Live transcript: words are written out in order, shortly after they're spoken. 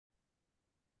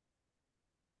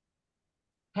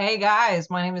Hey guys,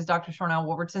 my name is Dr. Sharnael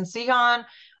Wolverton-Sehon.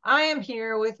 I am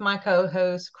here with my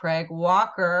co-host Craig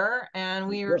Walker, and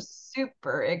we are Good.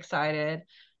 super excited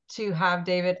to have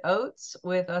David Oates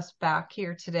with us back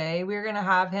here today. We're going to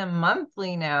have him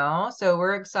monthly now, so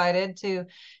we're excited to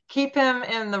keep him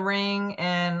in the ring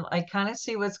and like kind of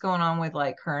see what's going on with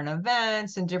like current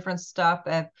events and different stuff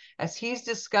as he's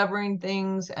discovering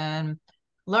things and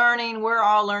learning. We're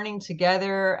all learning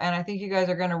together, and I think you guys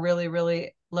are going to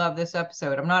really love this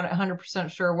episode. I'm not 100%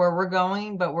 sure where we're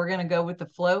going, but we're going to go with the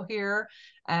flow here.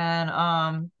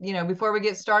 And before we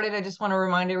get started, I just want to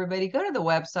remind everybody, go to the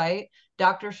website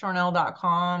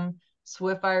drsharnel.com,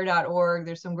 swiftfire.org.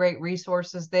 There's some great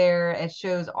resources there. It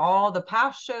shows all the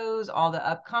past shows, all the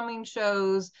upcoming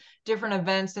shows, different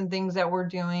events and things that we're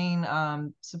doing,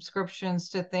 subscriptions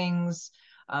to things,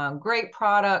 great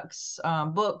products,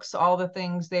 books, all the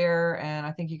things there. And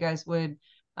I think you guys would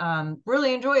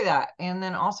really enjoy that. And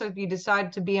then also, if you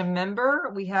decide to be a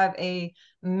member, we have a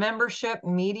membership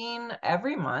meeting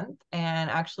every month. And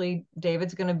actually,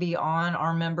 David's going to be on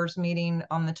our members meeting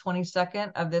on the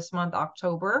 22nd of this month,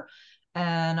 October.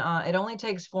 And it only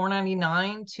takes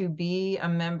 $4.99 to be a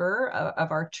member of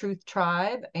our Truth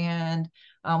Tribe. And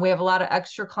we have a lot of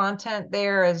extra content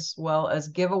there, as well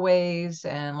as giveaways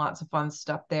and lots of fun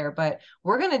stuff there. But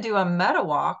we're going to do a meta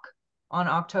walk on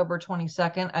October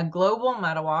 22nd, a global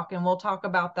meta walk, and we'll talk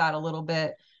about that a little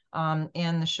bit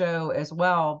in the show as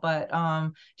well. But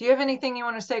do you have anything you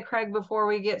want to say, Craig, before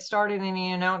we get started?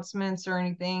 Any announcements or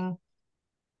anything?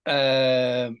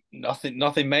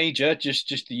 Nothing major, just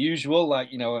the usual. Like,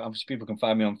 obviously people can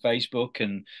find me on Facebook,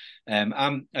 and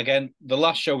I'm again. The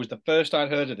last show was the first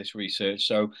I'd heard of this research,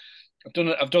 so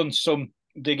I've done some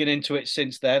digging into it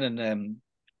since then, and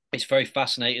it's very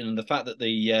fascinating. And the fact that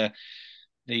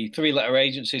the three-letter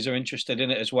agencies are interested in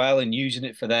it as well and using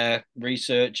it for their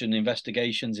research and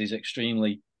investigations is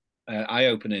extremely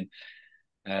eye-opening.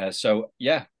 So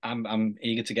yeah, I'm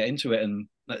eager to get into it, and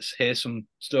let's hear some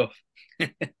stuff.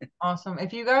 Awesome.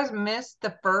 If you guys missed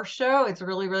the first show, it's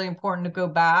really important to go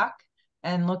back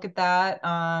and look at that.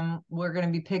 We're going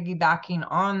to be piggybacking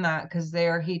on that because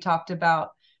there he talked about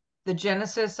the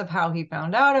genesis of how he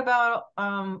found out about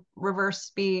reverse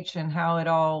speech and how it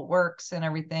all works and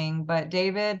everything. But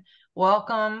David,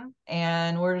 welcome.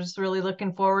 And we're just really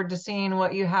looking forward to seeing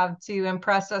what you have to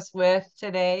impress us with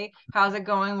today. How's it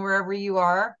going wherever you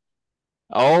are?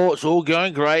 Oh, it's all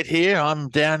going great here. I'm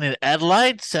down in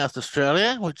Adelaide, South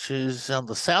Australia, which is on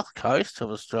the south coast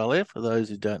of Australia. For those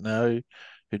who don't know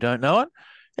it,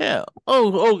 yeah,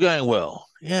 all going well.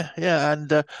 Yeah,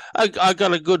 and I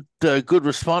got a good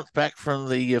response back from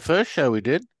the first show we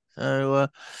did. So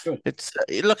Good.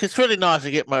 it's really nice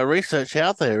to get my research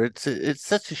out there. It's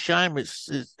such a shame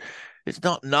it's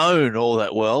not known all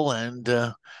that well, and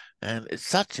it's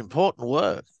such important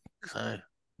work. So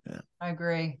yeah. I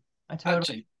agree. I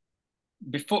totally.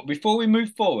 Actually, before we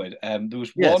move forward,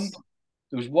 Yes.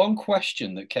 there was one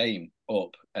question that came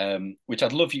up, which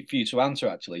I'd love for you to answer.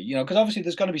 Actually, because obviously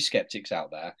there's going to be skeptics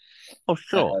out there, Oh,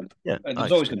 sure. um, Yeah, and I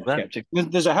there's always expect going to be that.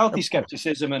 skeptics. There's a healthy Of course.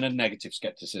 skepticism and a negative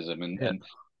skepticism, and Yeah.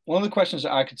 one of the questions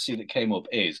that I could see that came up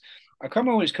is, I can't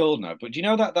remember what it's called now, but do you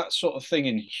know that sort of thing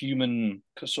in human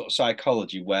sort of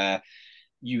psychology where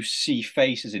you see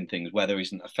faces in things where there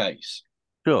isn't a face?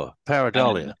 Sure. Um,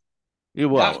 Pareidolia. You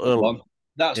that's well, the one.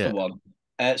 That's the yeah.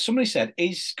 one. Somebody said,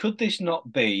 could this not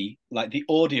be like the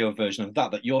audio version of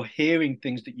that you're hearing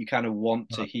things that you kind of want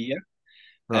to Right. hear?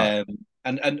 Right. Um,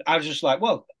 and I was just like,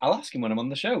 well, I'll ask him when I'm on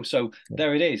the show. So Yeah.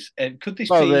 there it is. Could this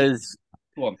Well, be there's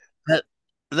one? that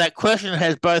that question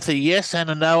has both a yes and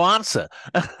a no answer.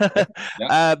 Okay.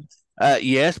 Yeah.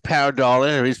 Yes,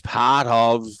 pareidolia is part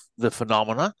of the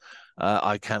phenomena.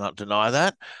 I cannot deny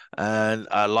that. And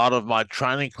a lot of my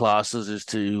training classes is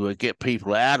to get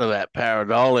people out of that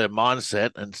pareidolia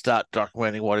mindset and start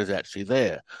documenting what is actually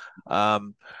there.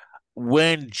 Um,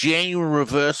 when genuine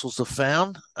reversals are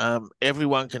found,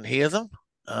 everyone can hear them.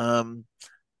 Um,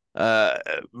 uh,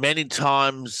 Many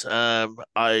times,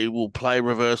 I will play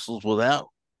reversals without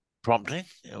prompting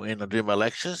when I do my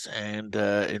lectures, and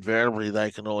invariably they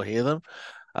can all hear them.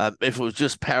 If it was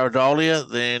just pareidolia,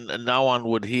 then no one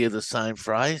would hear the same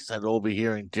phrase. They'd all be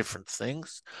hearing different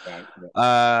things. Right.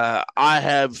 Yeah. I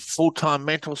have full-time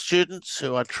mental students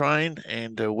who I train,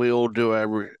 and we all do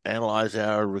analyze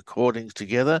our recordings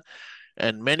together.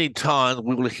 And many times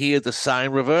we will hear the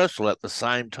same reversal at the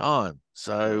same time.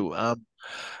 So,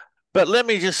 but let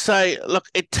me just say, look,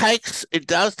 it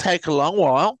does take a long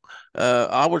while.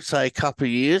 I would say a couple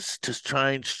of years to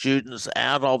train students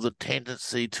out of the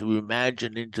tendency to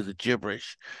imagine into the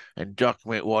gibberish and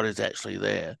document what is actually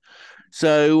there.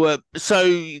 So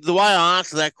the way I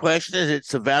answer that question is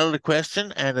it's a valid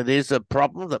question, and it is a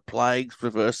problem that plagues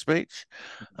reverse speech.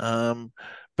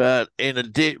 But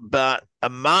but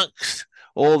amongst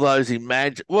all those see,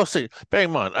 bear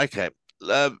in mind, okay,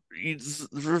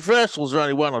 reversals are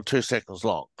only 1 or 2 seconds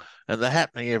long, and they're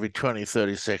happening every 20,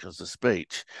 30 seconds of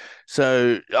speech.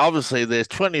 So obviously there's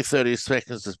 20, 30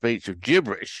 seconds of speech of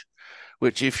gibberish,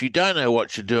 which if you don't know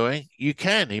what you're doing, you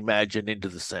can imagine into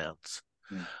the sounds.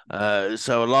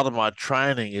 So a lot of my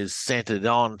training is centered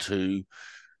on to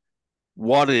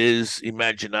what is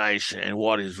imagination and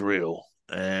what is real.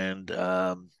 And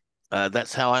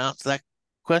that's how I answer that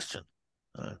question.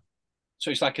 So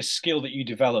it's like a skill that you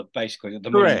develop, basically. The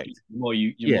Correct. more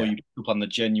you pick up on the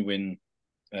genuine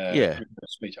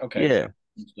speech. Okay. Yeah.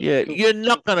 Yeah, cool. You're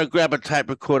not going to grab a tape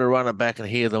recorder, run it back, and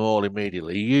hear them all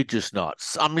immediately. You're just not.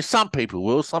 I mean, some people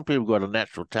will. Some people got a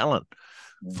natural talent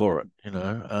for it, you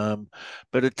know.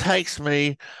 But it takes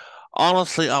me,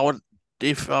 honestly,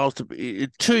 if I was to be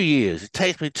 2 years, it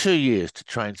takes me 2 years to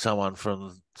train someone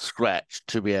from scratch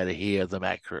to be able to hear them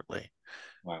accurately.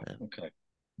 Wow. Okay.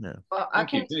 Yeah. Well, I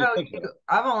can tell you,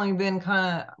 I've only been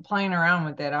kind of playing around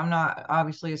with it. I'm not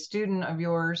obviously a student of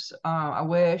yours. I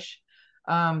wish.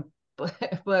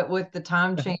 But with the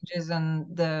time changes and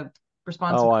the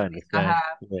responsibilities I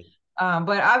have,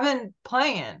 but I've been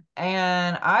playing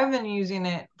and I've been using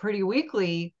it pretty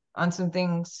weekly on some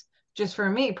things just for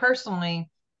me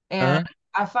personally. And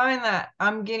I find that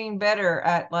I'm getting better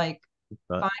at like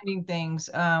finding things,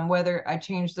 whether I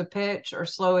change the pitch or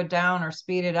slow it down or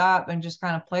speed it up and just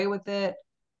kind of play with it.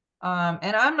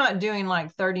 And I'm not doing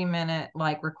like 30-minute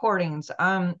like recordings.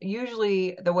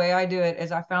 Usually the way I do it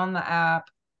is I found the app,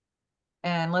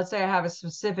 and let's say I have a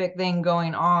specific thing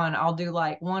going on, I'll do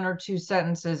like 1 or 2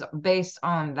 sentences based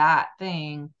on that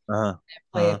thing and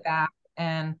play it back.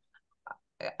 And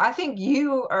I think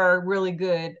you are really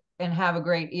good and have a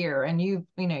great ear, and you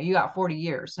got 40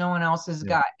 years. No one else has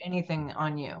got anything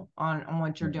on you on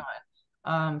what you're doing.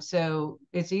 So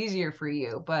it's easier for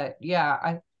you. But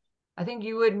yeah, I think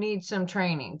you would need some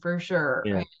training for sure.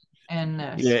 Yeah.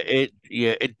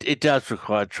 It does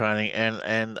require training,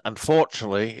 and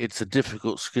unfortunately, it's a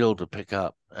difficult skill to pick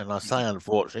up. And I say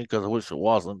unfortunately because I wish it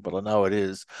wasn't, but I know it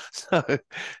is. So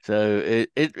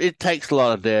it takes a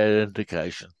lot of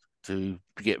dedication to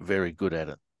get very good at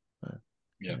it.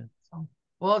 Yeah.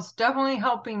 Well, it's definitely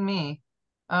helping me.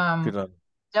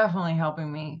 Definitely helping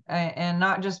me, and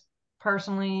not just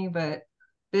personally, but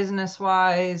business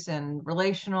wise and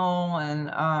relational. And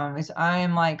I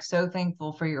am like so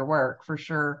thankful for your work for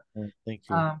sure. Thank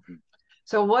you.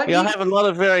 So what? I have a lot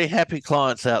of very happy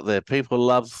clients out there. People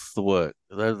love the work.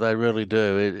 They really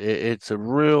do. It's a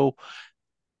real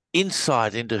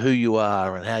insight into who you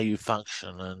are and how you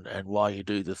function and why you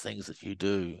do the things that you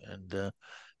do. And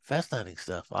fascinating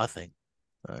stuff, I think.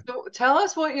 So tell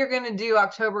us what you're going to do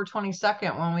October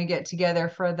 22nd when we get together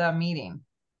for the meeting.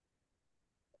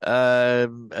 The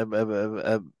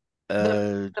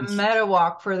meta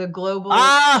walk for the global.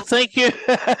 Thank you.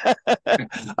 I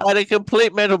had a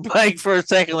complete mental blank for a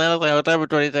second. Then I was like, October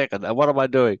 22nd. What am I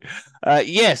doing?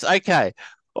 Yes. Okay.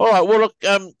 All right. Well, look.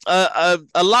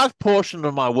 A large portion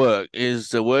of my work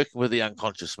is working with the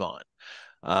unconscious mind.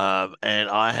 And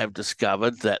I have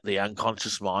discovered that the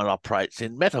unconscious mind operates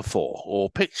in metaphor or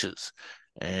pictures.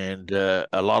 And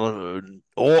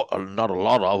all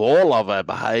of our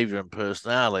behavior and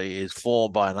personality is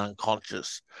formed by an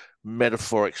unconscious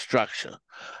metaphoric structure.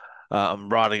 I'm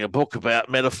writing a book about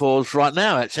metaphors right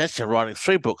now. Actually, I'm writing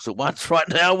 3 books at once right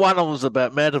now. One of them is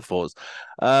about metaphors.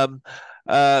 And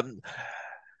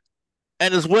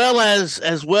as well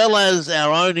as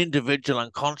our own individual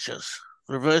unconscious,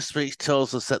 reverse speech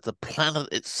tells us that the planet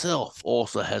itself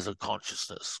also has a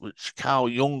consciousness, which Carl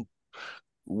Jung,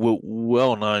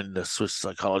 well-known Swiss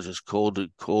psychologist, called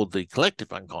the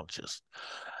collective unconscious.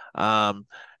 And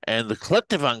the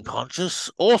collective unconscious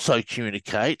also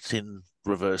communicates in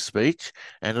reverse speech,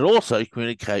 and it also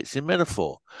communicates in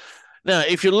metaphor. Now,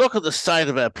 if you look at the state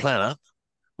of our planet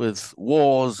with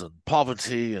wars and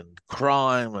poverty and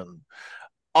crime, and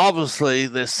obviously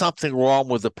there's something wrong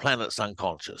with the planet's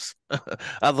unconscious.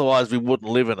 Otherwise, we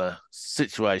wouldn't live in a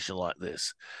situation like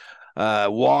this.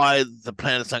 Why the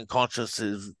planet's unconscious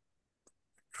is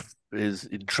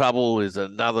in trouble is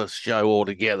another show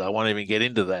altogether. I won't even get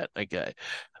into that. Okay.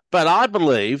 But I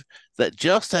believe that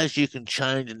just as you can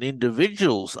change an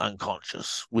individual's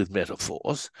unconscious with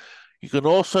metaphors, you can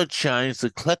also change the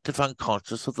collective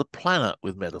unconscious of the planet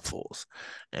with metaphors.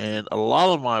 And a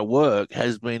lot of my work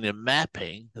has been in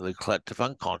mapping the collective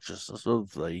unconsciousness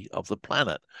of the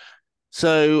planet.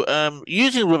 So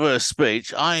using reverse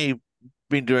speech, I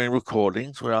been doing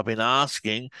recordings where I've been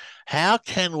asking, how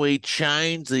can we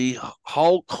change the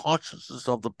whole consciousness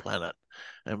of the planet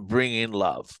and bring in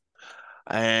love?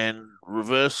 And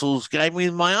Reversals gave me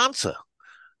my answer.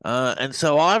 And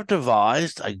so I've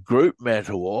devised a group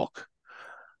meta walk.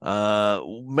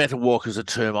 Meta walk is a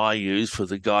term I use for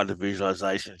the guided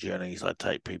visualization journeys I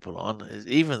take people on.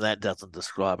 Even that doesn't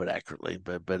describe it accurately,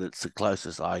 but it's the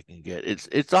closest I can get.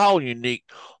 It's a whole unique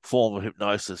form of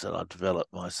hypnosis that I've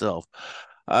developed myself.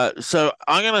 So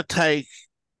I'm going to take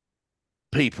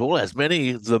people, as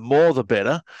many, the more the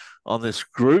better, on this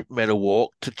group meta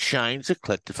walk to change the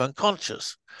collective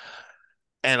unconscious.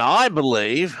 And I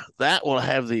believe that will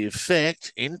have the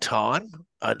effect in time.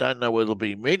 I don't know whether it'll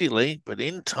be immediately, but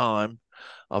in time,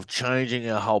 of changing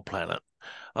our whole planet.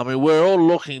 I mean, we're all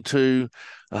looking to,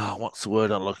 what's the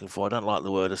word I'm looking for? I don't like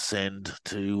the word ascend.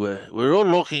 We're all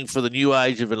looking for the new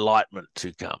age of enlightenment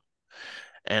to come.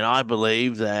 And I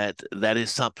believe that that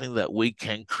is something that we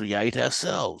can create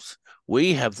ourselves.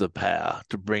 We have the power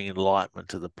to bring enlightenment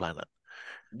to the planet.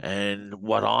 And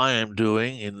what I am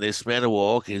doing in this meta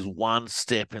walk is one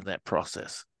step in that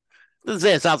process.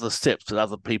 There's other steps that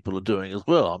other people are doing as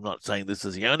well. I'm not saying this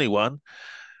is the only one,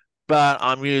 but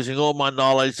I'm using all my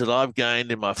knowledge that I've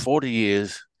gained in my 40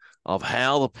 years of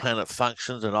how the planet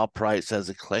functions and operates as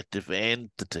a collective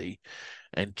entity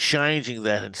and changing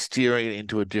that and steering it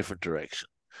into a different direction.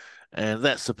 And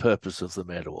that's the purpose of the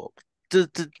meta walk.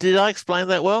 Did I explain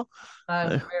that well?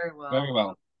 Very well. Very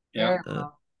well. Yeah. Very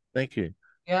well. Thank you.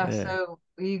 Yeah, so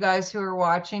you guys who are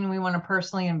watching, we want to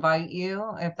personally invite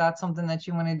you. If that's something that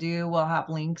you want to do, we'll have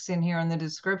links in here in the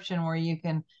description where you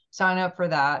can sign up for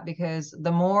that, because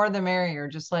the more the merrier,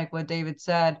 just like what David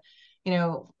said. You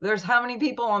know, there's how many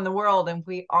people in the world, and if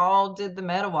we all did the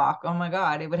meta walk, oh my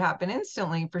God, it would happen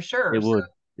instantly for sure. It would. So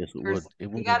Yes, it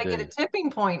would. you got to get a tipping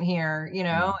point here, you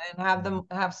know, and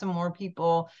have some more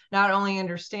people not only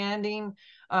understanding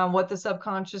what the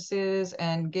subconscious is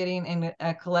and getting in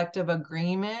a collective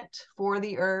agreement for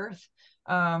the earth,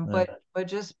 but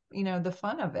just, you know, the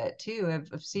fun of it too,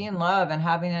 of seeing love and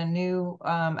having a new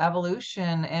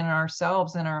evolution in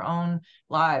ourselves and our own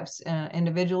lives,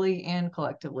 individually and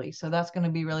collectively. So that's going to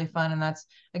be really fun, and that's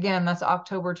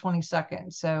October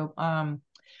 22nd. So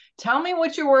tell me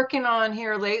what you're working on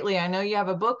here lately. I know you have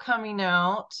a book coming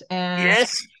out, and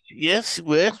yes.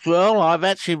 Well, I'm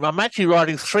actually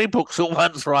writing 3 books at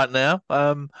once right now.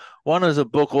 One is a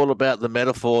book all about the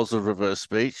metaphors of reverse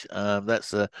speech.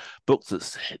 That's a book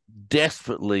that's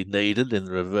desperately needed in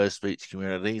the reverse speech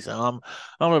communities. I'm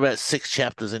about 6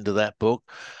 chapters into that book.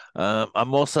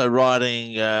 I'm also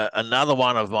writing another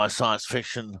one of my science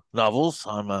fiction novels.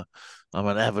 I'm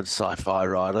an avid sci-fi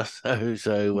writer,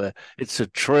 so it's a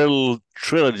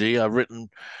trilogy I've written.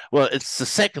 Well, it's the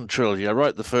second trilogy. I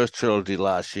wrote the first trilogy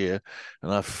last year,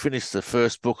 and I finished the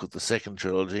first book of the second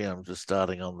trilogy. I'm just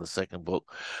starting on the second book.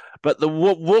 But the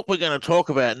book we're going to talk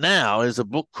about now is a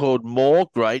book called More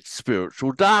Great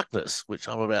Spiritual Darkness, which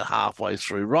I'm about halfway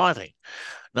through writing.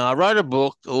 Now, I wrote a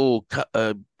book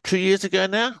 2 years ago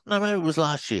now. No, maybe it was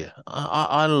last year.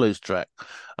 I lose track.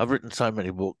 I've written so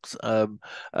many books,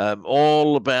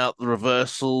 all about the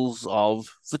reversals of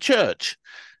the church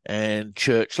and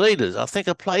church leaders. I think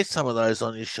I played some of those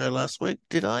on your show last week.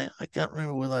 Did I? I can't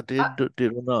remember whether I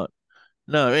did or not.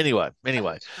 No, anyway.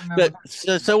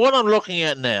 So what I'm looking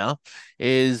at now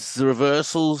is the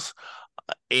reversals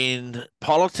in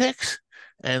politics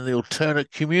and the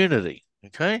alternate community.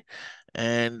 Okay.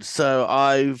 And so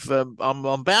I'm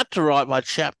about to write my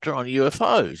chapter on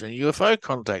UFOs and UFO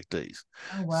contactees.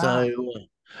 oh, wow.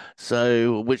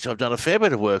 So which I've done a fair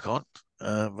bit of work on.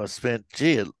 I've spent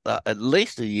at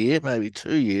least a year, maybe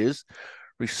 2 years,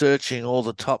 researching all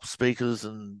the top speakers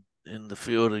in the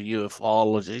field of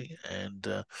ufology, and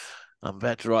I'm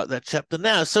about to write that chapter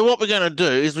now. So what we're going to do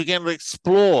is we're going to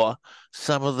explore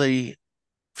some of the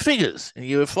figures in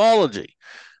ufology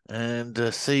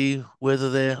and see whether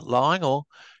they're lying or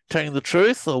telling the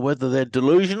truth, or whether they're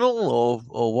delusional,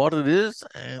 or what it is.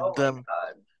 And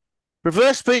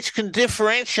reverse speech can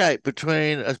differentiate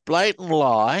between a blatant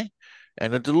lie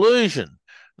and a delusion.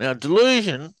 Now,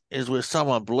 delusion is where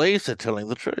someone believes they're telling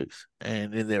the truth,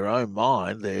 and in their own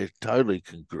mind, they're totally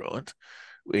congruent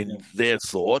in their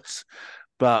thoughts,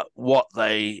 but what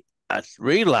they are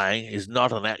relaying is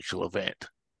not an actual event,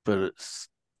 but it's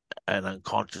an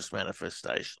unconscious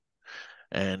manifestation.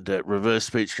 And reverse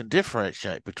speech can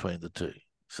differentiate between the two.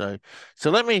 So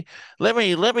let me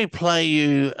play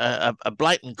you a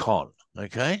blatant con,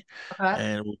 okay?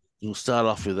 And we'll start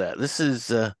off with that. This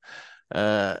is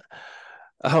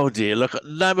oh dear, look,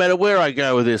 no matter where I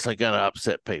go with this, I'm going to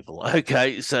upset people.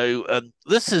 Okay, so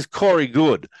this is Corey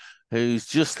Good, who's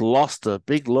just lost a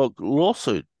big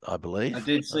lawsuit, I believe. I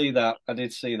did see that.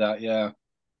 Yeah.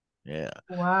 Yeah.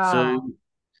 Wow.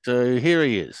 So here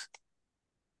he is.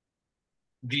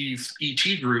 These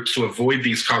ET groups, to avoid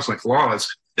these cosmic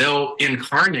laws, they'll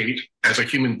incarnate as a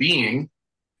human being,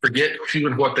 forget who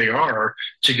and what they are,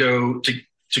 to go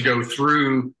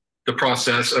through the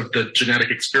process of the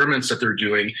genetic experiments that they're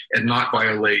doing and not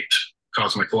violate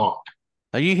cosmic law.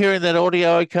 Are you hearing that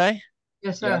audio okay? Yes,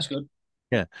 Yeah, sir. that's good.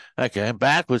 Yeah. Okay. And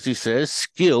backwards, he says,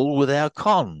 skill with our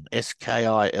con,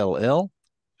 SKILL.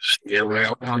 You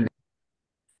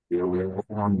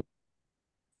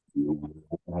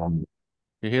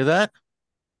hear that?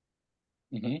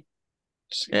 Mm-hmm.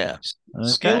 Yeah.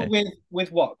 Skill Okay.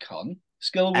 with what, Con?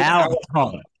 Skill with Our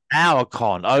con. Our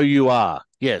con. OUR.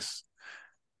 Yes.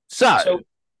 So,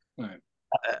 right.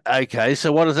 okay.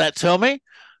 So what does that tell me?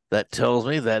 That tells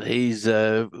me that he's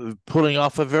pulling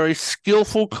off a very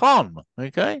skillful con.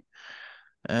 Okay.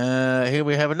 Here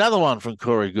we have another one from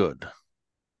Corey Good.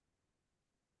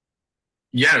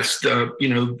 Yes,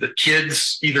 the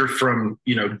kids either from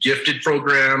gifted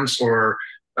programs or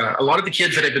a lot of the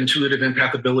kids that have intuitive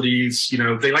empath abilities,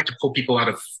 they like to pull people out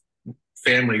of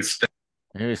families.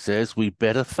 Here he says, we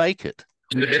better fake it.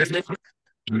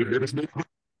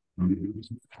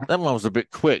 That one was a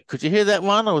bit quick. Could you hear that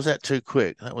one, or was that too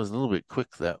quick? That was a little bit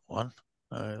quick, that one.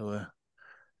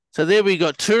 So there we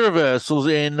got two reversals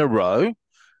in a row.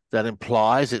 That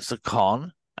implies it's a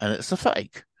con and it's a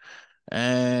fake.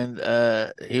 And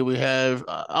here we have,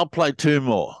 I'll play two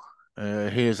more.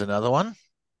 Here's another one.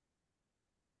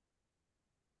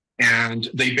 And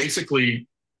they basically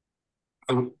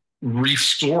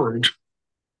restored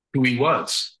who he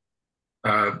was.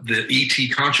 The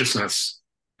ET consciousness,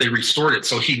 they restored it.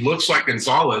 So he looks like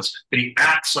Gonzalez, but he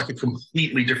acts like a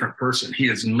completely different person. He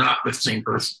is not the same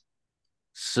person.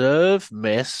 Serve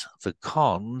mess the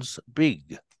cons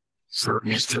big.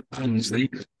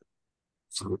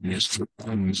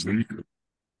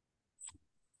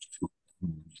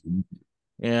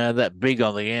 Yeah, that big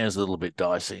on the end is a little bit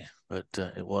dicey, but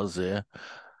it was there.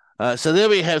 So there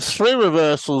we have three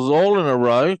reversals all in a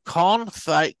row. Con,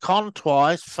 fake, con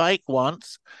twice, fake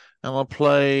once, and I'll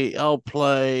play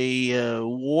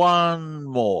one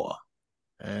more.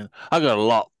 And I got a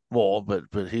lot more, but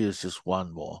here's just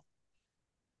one more.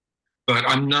 But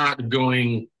I'm not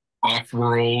going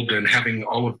off-world and having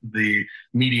all of the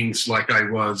meetings like I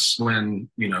was when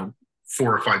 4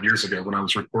 or 5 years ago when I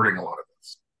was recording a lot of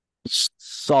this.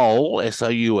 Soul,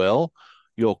 SOUL,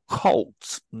 your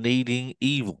cults needing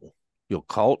evil. Your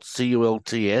cults,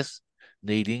 CULTS,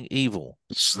 needing evil.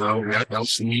 So that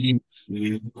else needing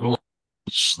evil.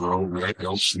 So that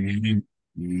else needing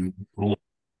evil.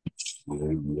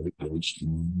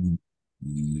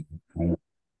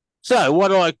 So what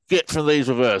do I get from these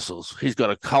reversals? He's got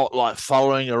a cult-like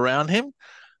following around him.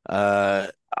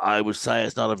 I would say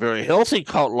it's not a very healthy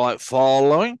cult-like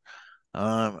following.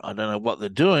 I don't know what they're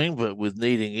doing, but with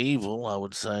needing evil, I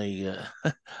would say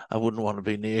I wouldn't want to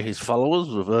be near his followers.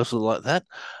 Reversal like that.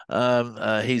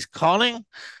 He's conning.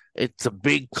 It's a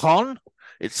big con.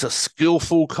 It's a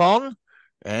skillful con,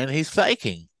 and he's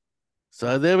faking.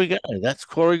 So there we go. That's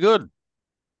Corey Good.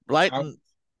 Blatant,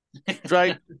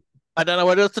 straight. I don't know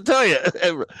what else to tell you.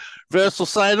 Reversal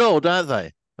say it all, don't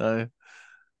they? So,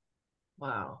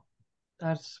 Wow.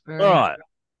 That's very all right.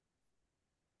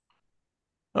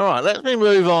 All right, let me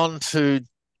move on to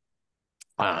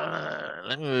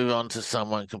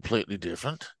someone completely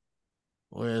different.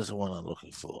 Where's the one I'm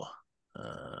looking for?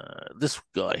 This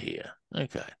guy here.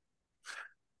 Okay.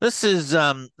 This is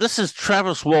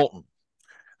Travis Walton.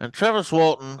 And Travis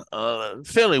Walton,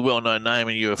 fairly well-known name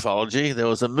in ufology. There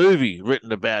was a movie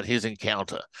written about his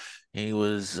encounter. He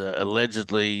was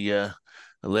allegedly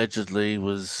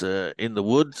was in the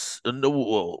woods,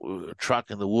 a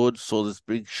truck in the woods, saw this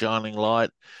big shining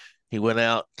light. He went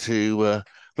out to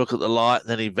look at the light, and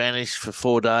then he vanished for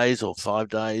 4 days or 5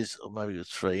 days, or maybe it was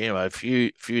 3. Anyway, a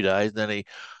few days. And then he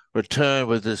returned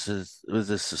with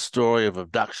this story of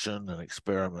abduction and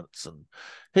experiments, and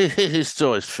his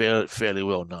story is fairly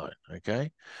well known.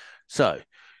 Okay, so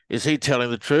is he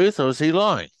telling the truth or is he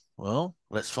lying? Well,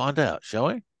 let's find out, shall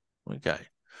we? Okay.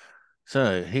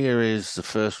 So here is the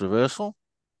first reversal.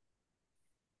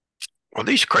 Well,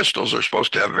 these crystals are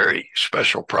supposed to have very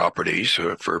special properties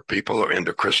for people who are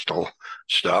into crystal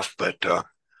stuff. But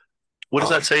what does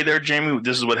that say there, Jamie?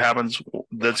 This is what happens.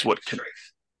 That's what can.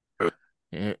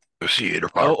 Yeah. See it.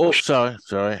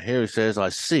 Sorry. Here he says, "I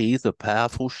see the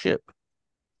powerful ship."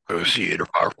 See it. A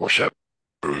powerful ship.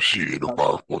 See it. A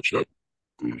powerful ship.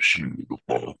 See it. A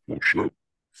powerful ship.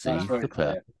 See the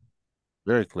power.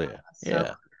 Very clear.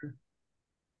 Yeah.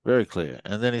 Very clear.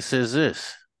 And then he says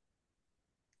this.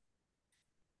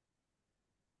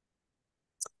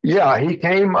 Yeah, he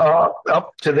came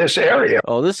up to this area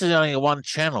Oh, this is only one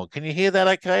channel. Can you hear that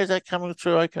okay? Is that coming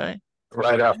through okay?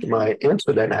 right after my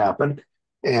incident happened.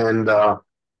 And The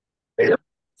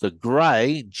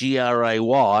Gray,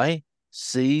 Gray,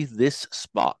 see this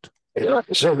spot. here I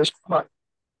say this spot.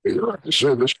 Here I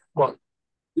say this spot.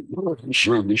 Here I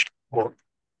say this spot.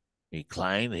 He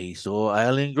claimed he saw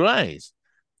alien greys.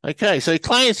 Okay, so he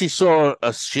claims he saw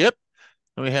a ship,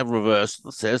 and we have reverse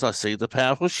that says, I see the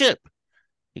powerful ship.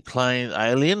 He claimed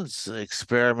aliens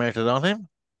experimented on him.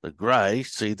 The Grey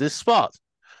see this spot.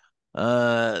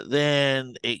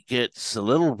 Then it gets a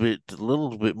little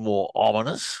bit more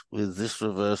ominous with this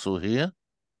reversal here.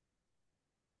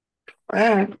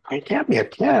 And it can't be a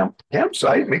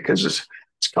campsite because it's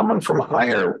coming from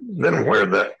higher than where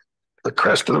the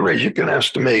crest of the ridge. You can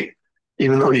estimate,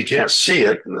 even though you can't see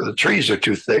it, the trees are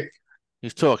too thick.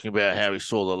 He's talking about how he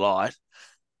saw the light,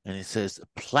 and he says,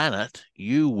 "Planet,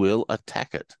 you will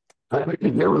attack it."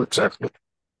 You will attack it.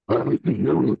 You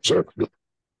will attack it.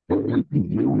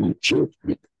 You will attack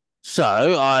it.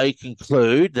 So I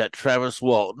conclude that Travis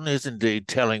Walton is indeed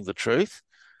telling the truth.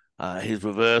 His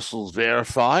reversals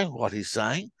verify what he's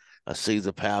saying. I see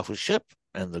the powerful ship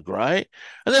and the grey.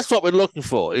 And that's what we're looking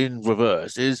for in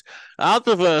reverse is, are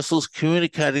the reversals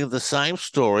communicating the same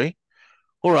story,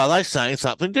 or are they saying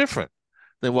something different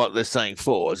than what they're saying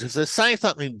forwards? If they're saying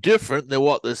something different than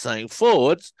what they're saying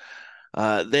forwards,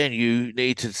 then you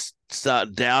need to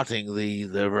start doubting the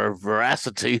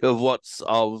veracity of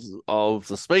of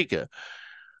the speaker.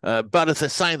 But if they're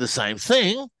saying the same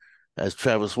thing, as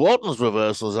Travis Walton's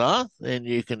reversals are, then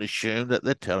you can assume that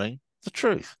they're telling the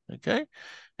truth. Okay,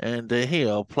 and here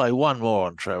I'll play one more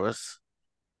on Travis.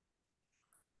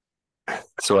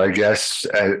 So I guess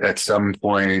at some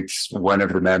point, one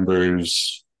of the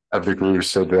members of the group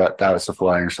said that that was a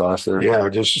flying saucer. Yeah,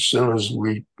 just as soon as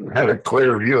we had a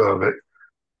clear view of it.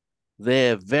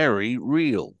 They're very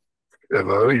real. They're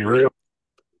very real.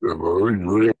 They're very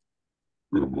real.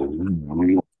 They're very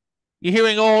real. You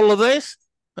hearing all of this?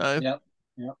 Yep.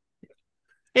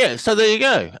 Yeah, so there you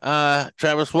go.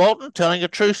 Travis Walton telling a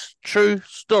true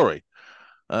story.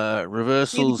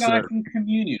 Reversals. The guy from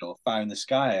Communion or Fire in the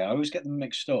Sky. I always get them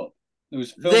mixed up. There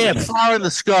was There, Fire in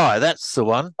the Sky. That's the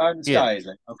one. Fire in the Sky, is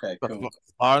it? Okay, cool.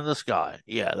 Fire in the Sky.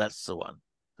 Yeah, that's the one.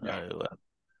 Yeah. So,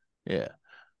 yeah.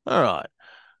 All right.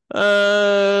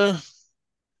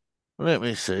 Let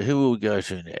me see. Who will we go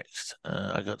to next?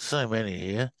 I got so many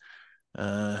here.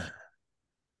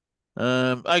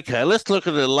 Okay, let's look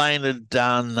at Elena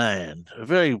Darnan, a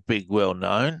very big,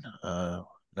 well-known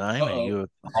name in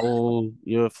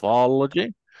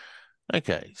ufology.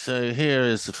 Okay, so here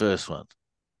is the first one.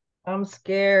 I'm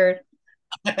scared.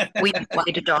 We, why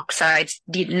the dark side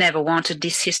never wanted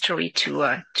this history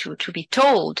to be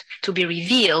told, to be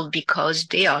revealed, because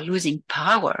they are losing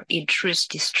power. It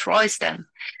just destroys them.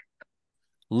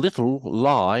 Little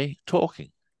lie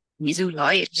talking. Wieso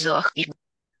lie zag ik?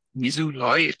 Yeah,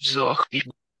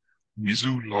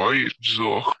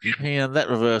 that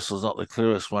reversal is not the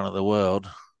clearest one in the world.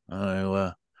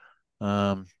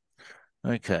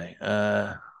 Okay.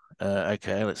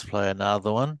 Okay, let's play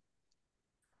another one.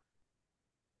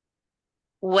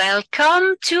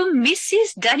 Welcome to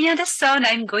Mrs. Danny Anderson.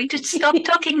 I'm going to stop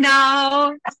talking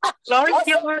now. Floor is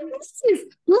yours.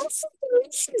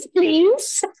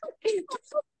 Please.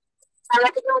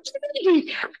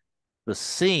 The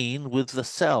scene with the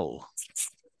cell.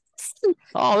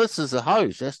 Oh, this is the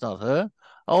host. That's not her.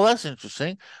 Oh, that's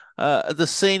interesting. The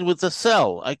scene with the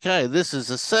cell. Okay, this is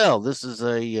a cell. This is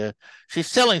a. She's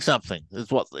selling something.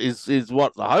 Is what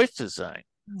the host is saying.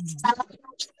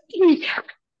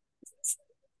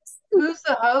 Who's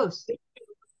the host?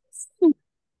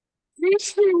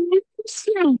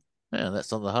 Yeah,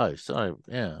 that's on the host. Sorry.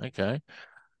 Yeah. Okay.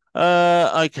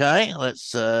 Okay.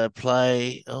 Let's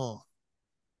play. Oh.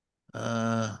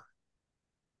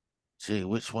 Gee,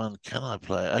 which one can I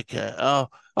play? Okay. Oh.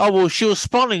 Well, she was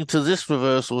responding to this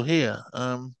reversal here.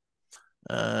 On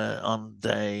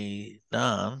day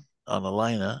 9 on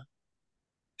Elena.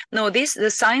 No, the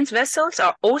science vessels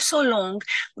are also long,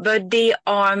 but they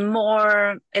are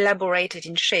more elaborated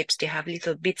in shapes. They have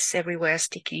little bits everywhere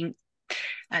sticking.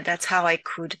 And that's how I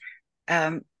could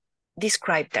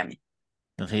describe them.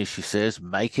 And here she says,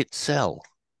 make it sell.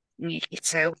 Make it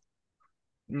so.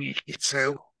 Make it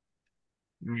sell.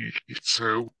 Make it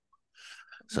sell.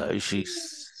 So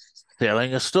she's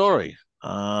telling a story.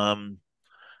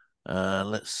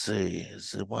 Let's see.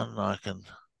 Is there one I can...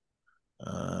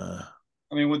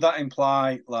 I mean, would that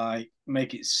imply, like,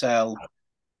 make it sell?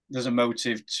 There's a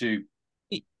motive to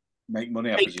make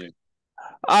money, I presume.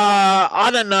 I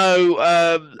don't know.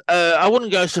 I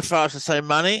wouldn't go so far as to say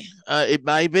money. It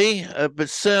may be, but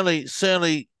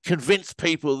certainly convince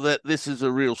people that this is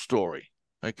a real story.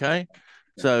 Okay,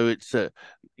 so it's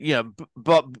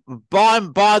but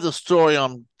by the story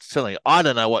I'm telling, I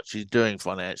don't know what she's doing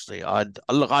financially. I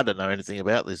don't know anything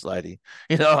about this lady.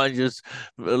 I just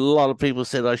a lot of people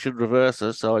said I should reverse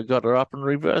her, so I got her up and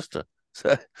reversed her.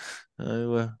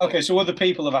 Okay, so other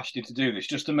people have asked you to do this,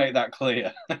 just to make that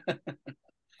clear.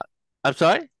 I'm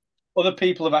sorry? Other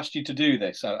people have asked you to do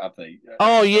this, have they?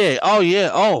 Oh yeah,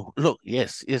 oh look,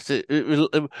 yes. Look,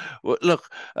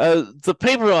 the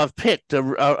people I've picked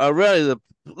are really the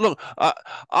look.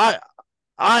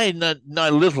 I know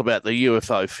little about the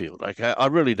UFO field. Okay, I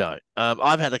really don't.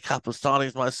 I've had a couple of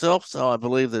sightings myself, so I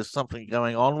believe there's something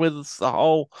going on with the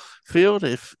whole field.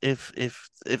 If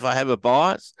I have a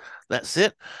bias, that's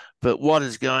it. But what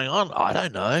is going on, I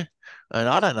don't know, and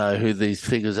I don't know who these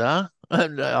figures are.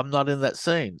 I'm not in that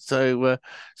scene, so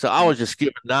I was just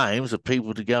given names of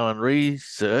people to go and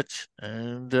research,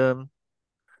 and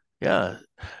yeah.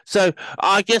 So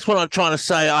I guess what I'm trying to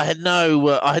say, I had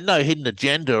no hidden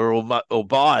agenda or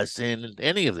bias in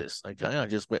any of this. Okay, I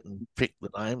just went and picked the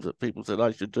names that people said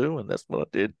I should do, and that's what I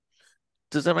did.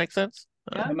 Does that make sense?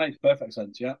 Yeah. It makes perfect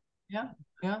sense. Yeah. Yeah.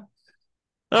 Yeah.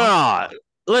 All right.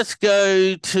 Let's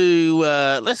go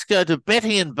to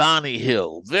Betty and Barney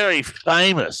Hill, very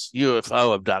famous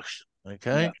UFO abduction.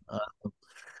 Okay. Yeah.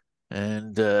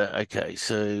 Okay,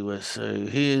 so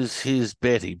here's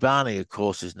Betty. Barney, of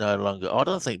course, is no longer. I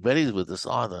don't think Betty's with us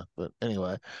either. But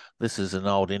anyway, this is an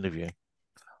old interview.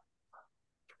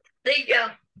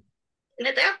 And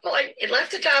at that point, it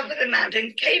left the top of the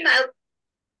mountain, came out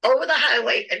over the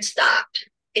highway, and stopped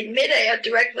in midair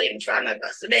directly in front of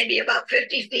us, maybe about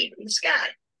 50 feet in the sky.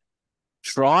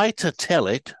 Try to tell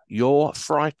it you're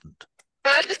frightened.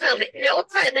 I just felt it, no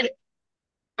frightened.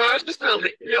 I just felt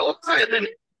it, no frightened.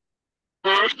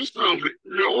 I just felt it,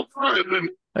 no frightened.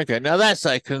 Okay, now that's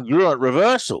a congruent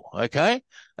reversal. Okay,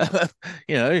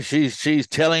 she's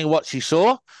telling what she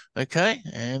saw. Okay,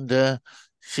 and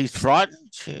she's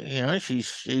frightened.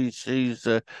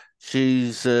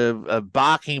 She's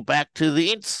barking back to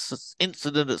the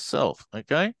incident itself.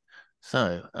 Okay,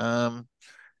 so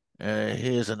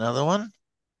here's another one.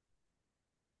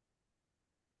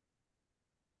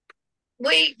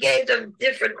 We gave them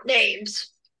different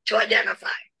names to identify.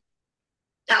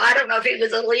 Now, I don't know if he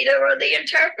was a leader or the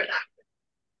interpreter.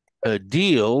 Her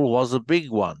deal was a big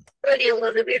one. Her deal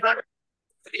was a big one.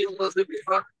 Deal was a big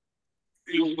one.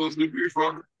 Deal was a big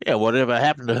one. Yeah, whatever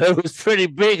happened to her was pretty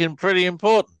big and pretty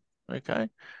important. Okay,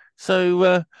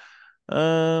 so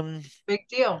big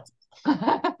deal.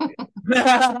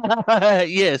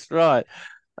 Yes, right.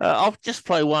 I'll just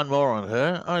play one more on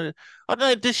her. I don't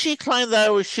know. Did she claim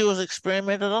though she was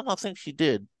experimented on? I think she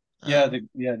did. Yeah, they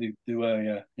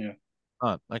were. Yeah.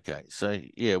 Oh, okay. So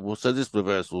yeah, well, so this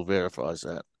reversal verifies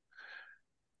that.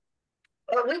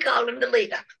 Well, we called him the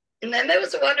leader, and then there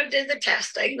was the one who did the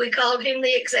testing. We called him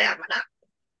the examiner.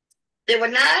 There were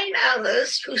 9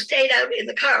 others who stayed out in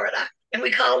the corridor, and we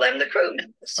called them the crew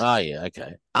members. Oh yeah,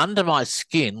 okay. Under my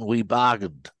skin, we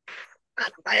bargained.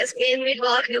 Under my skin, we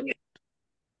bargained.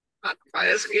 Under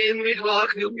my skin, we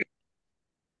bargained.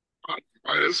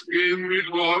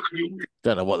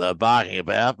 Don't know what they're bargaining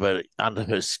about, but under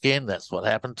her skin, that's what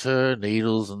happened to her,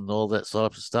 needles and all that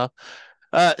sort of stuff.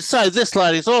 So this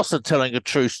lady's also telling a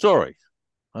true story.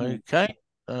 Okay.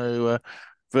 So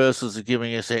verses are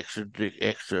giving us extra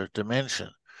dimension.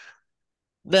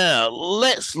 Now,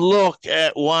 let's look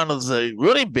at one of the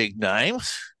really big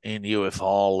names in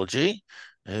ufology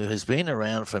who has been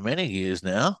around for many years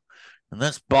now, and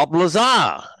that's Bob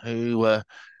Lazar, who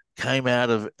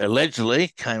allegedly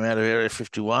came out of Area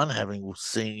 51 having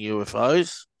seen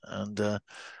UFOs. And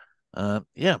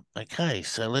yeah, okay,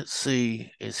 so let's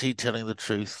see, is he telling the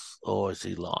truth or is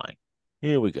he lying?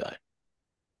 Here we go.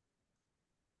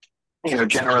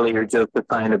 Generally you're just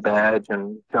assigned a badge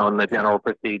and shown the general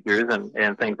procedures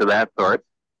and things of that sort.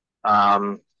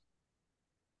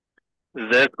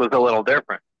 This was a little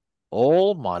different.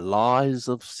 All my lies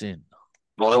of sin.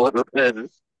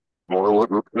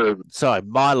 Sorry,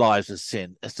 my lives of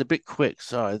sin. It's a bit quick.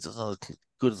 Sorry, it's not as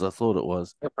good as I thought it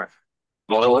was.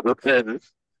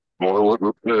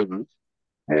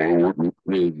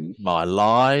 My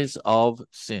lies of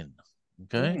sin.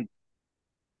 Okay.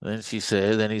 Then he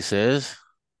says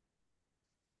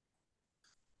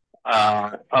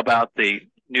about the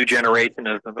new generation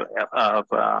of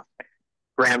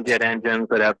scramjet engines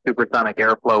that have supersonic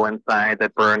airflow inside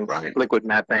that burn liquid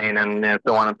methane and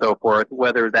so on and so forth.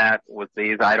 Whether that was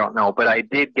these, I don't know. But I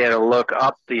did get a look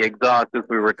up the exhaust as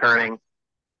we were turning.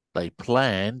 They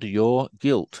planned your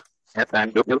guilt.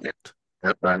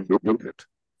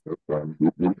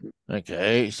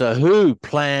 Okay, so who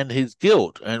planned his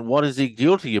guilt and what is he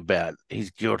guilty about?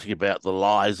 He's guilty about the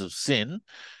lies of sin,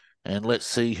 and let's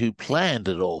see who planned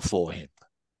it all for him.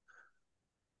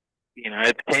 You know,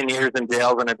 it's 10 years in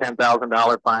jail and a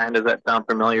 $10,000 fine. Does that sound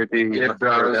familiar to you? It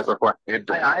does. Before? It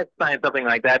does. I've signed something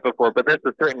like that before, but this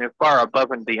is certainly far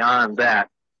above and beyond that,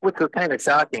 which was kind of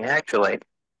shocking, actually.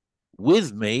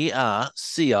 With me are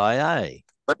CIA.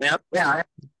 That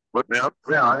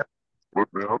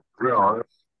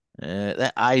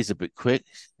A is a bit quick.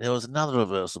 There was another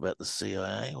reversal about the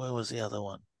CIA. Where was the other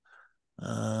one?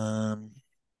 No,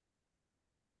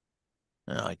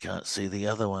 I can't see the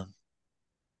other one.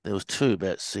 There was two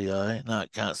about CIA. No, I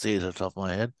can't see it off the top of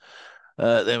my head.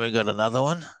 Then we got another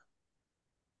one.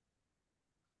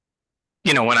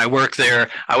 You know, when I worked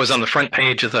there, I was on the front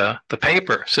page of the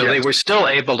paper. So they were still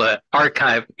able to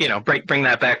archive, you know, bring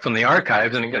that back from the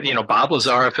archives. And, you know, Bob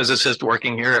Lazar, a physicist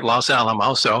working here at Los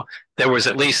Alamos. So there was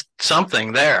at least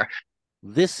something there.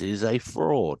 This is a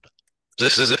fraud.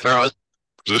 This is a fraud.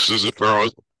 This is a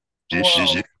fraud. This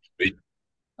is Whoa. it.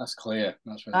 That's clear.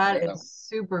 That's really That clear. is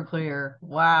super clear.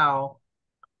 Wow.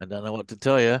 I don't know what to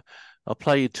tell you. I'll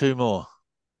play you two more.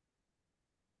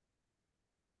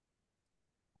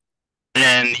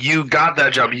 And you got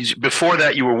that job. Before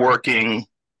that, you were working.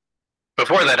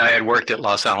 Before that, I had worked at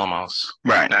Los Alamos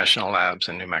National Labs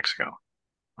in New Mexico.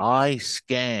 I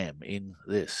scam in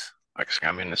this. I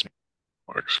scam in this.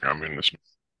 I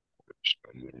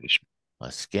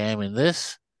scam in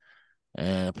this.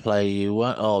 And play you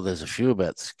one. Oh, there's a few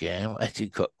about the scam. I actually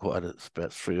got quite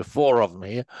about 3 or 4 of them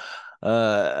here.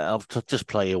 I'll just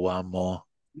play you one more.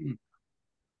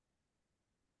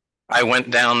 I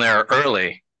went down there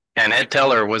early, and Ed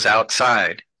Teller was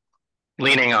outside,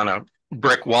 leaning on a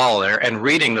brick wall there and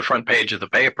reading the front page of the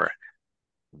paper.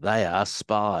 They are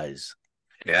spies.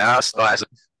 Yeah, spies.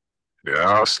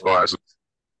 Yeah, spies.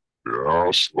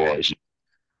 Yeah, spies.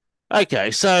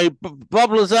 Okay, so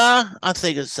Bob Lazar, I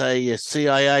think it's a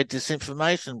CIA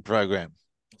disinformation program.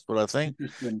 That's what I think.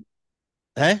 Interesting.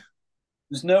 Eh?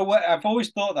 There's no way. I've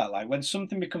always thought that, like, when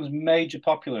something becomes major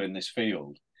popular in this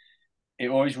field, it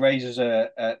always raises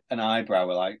an eyebrow.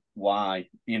 Like, why?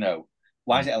 You know,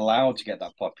 why is it allowed to get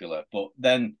that popular? But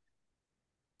then,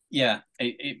 yeah,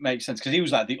 it makes sense because he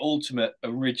was like the ultimate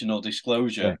original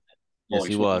disclosure. Yeah. Yes,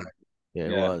 he was. Yeah,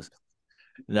 He was.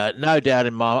 No doubt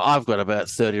in my. I've got about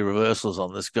 30 reversals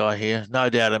on this guy here. No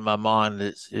doubt in my mind,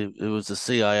 it was a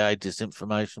CIA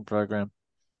disinformation program.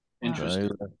 Interesting.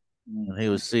 And he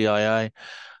was CIA.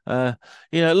 You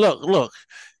know, look.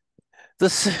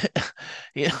 This,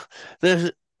 you know,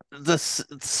 there's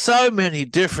so many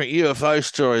different UFO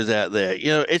stories out there. You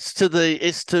know, it's to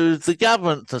the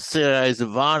government, the CIA's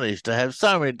advantage to have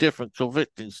so many different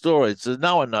conflicting stories, so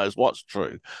no one knows what's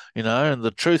true. You know, and the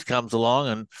truth comes along,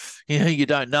 and you know you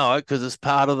don't know it because it's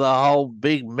part of the whole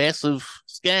big mess of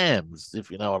scams, if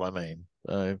you know what I mean.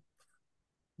 So,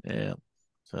 yeah.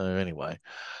 So anyway.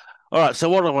 All right, so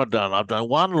what have I done? I've done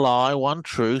one lie, one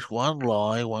truth, one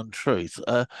lie, one truth.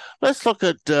 Let's look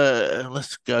at,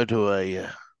 let's go to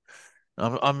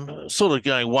I'm sort of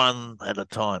going one at a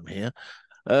time here.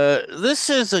 This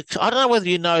is I don't know whether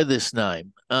you know this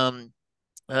name.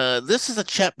 This is a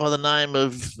chap by the name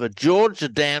of George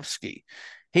Adamski.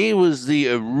 He was the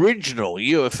original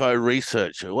UFO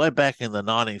researcher way back in the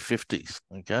 1950s,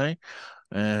 okay?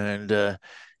 And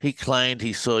he claimed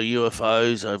he saw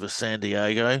UFOs over San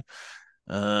Diego.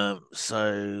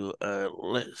 So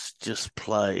let's just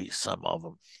play some of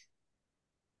them.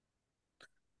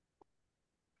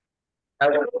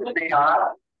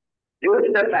 due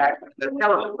to the fact that the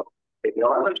telescope, if you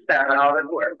understand how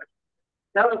it works,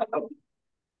 telescope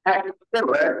acts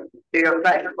similar to your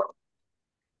Facebook.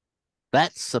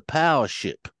 That's a power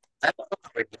ship. Are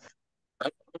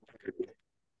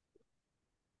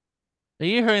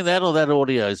you hearing that, or that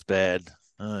audio's bad?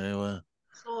 It's a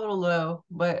little low,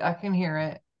 but I can hear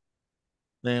it.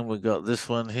 Then we got this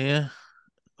one here.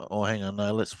 Oh, hang on,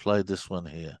 no, let's play this one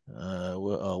here.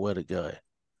 Where'd it go?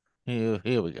 Here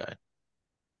we go.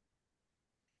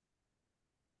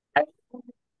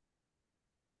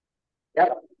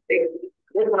 Yep. This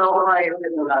noise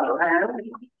is in our hands,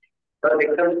 but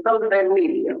the consultant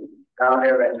medium down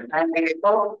there at San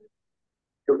Diego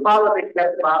to follow the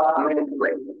step of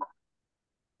administration.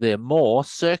 They're more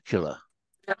circular.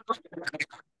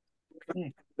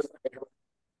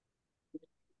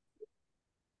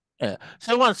 Yeah.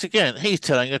 So once again, he's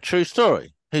telling a true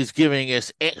story. He's giving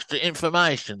us extra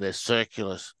information. They're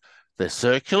circular. They're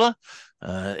circular.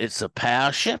 It's a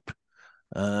power ship.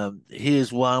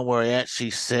 Here's one where he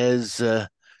actually says a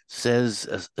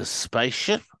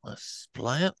spaceship. Let's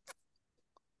play it.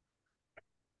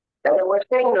 There was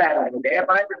thing landing there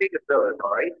by the big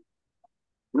observatory.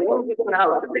 Men getting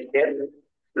out of the ship,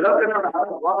 looking around,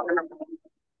 walking around,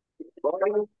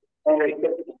 going, and they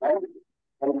get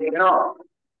and taking off.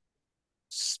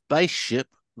 Spaceship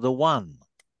the One.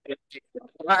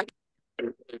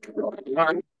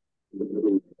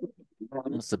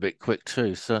 That's a bit quick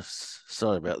too, so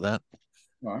sorry about that.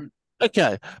 Right.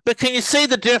 Okay, but can you see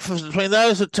the difference between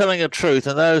those who are telling a truth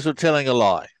and those who are telling a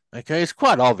lie? Okay, it's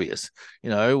quite obvious. You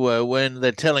know, when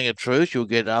they're telling a truth, you'll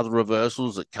get other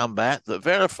reversals that come back that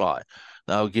verify.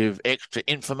 They'll give extra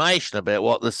information about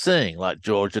what they're seeing, like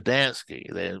George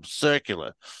Adamski. They're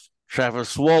circular.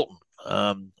 Travis Walton.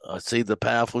 I see the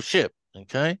powerful ship.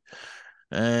 Okay,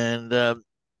 and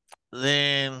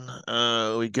then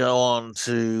we go on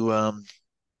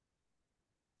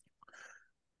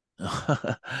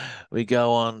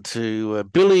to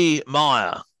Billy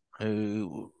Meyer,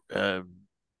 who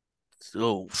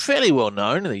fairly well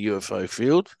known in the UFO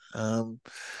field.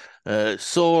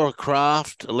 Saw a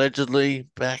craft allegedly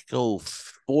back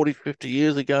 40, 50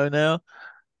 years ago now.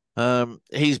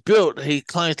 He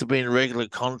claims to be in regular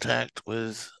contact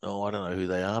with, I don't know who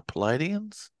they are,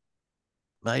 Palladians?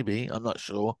 Maybe, I'm not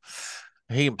sure.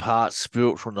 He imparts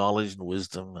spiritual knowledge and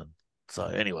wisdom. And so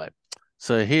anyway,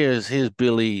 so here's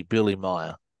Billy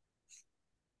Meyer.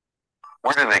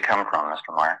 Where do they come from,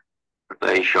 Mr. Meyer?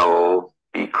 They shall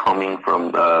be coming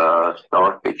from the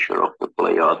star picture of the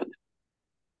Pleiades.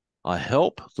 I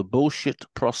help the bullshit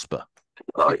prosper.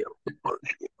 I help the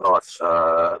bullshit.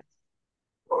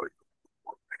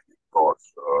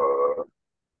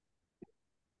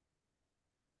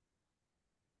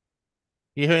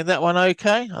 You hearing that one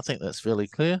okay? I think that's fairly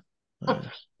clear.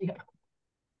 Yeah.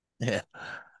 Yeah.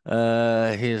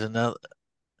 Here's another.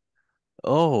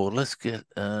 Oh, let's get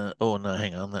oh no,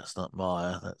 hang on, that's not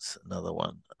Meyer, that's another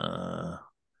one.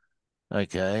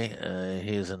 Okay,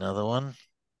 here's another one.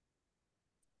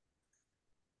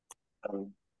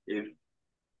 If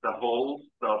the whole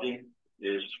study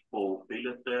is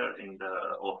fulfilled there in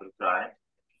the other side,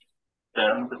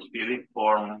 then the spirit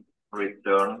form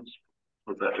returns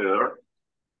to the earth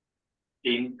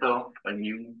into a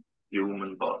new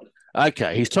human body.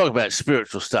 Okay, he's talking about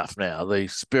spiritual stuff now. The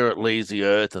spirit leaves the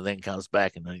earth and then comes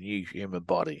back in a new human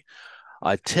body.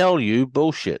 I tell you,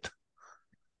 bullshit.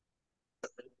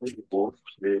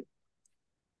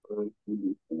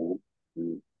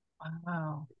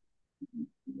 Wow.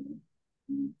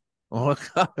 Oh,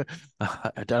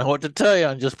 I don't know what to tell you.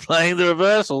 I'm just playing the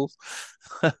reversals.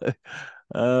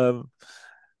 But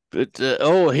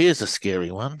here's a scary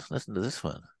one. Listen to this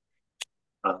one.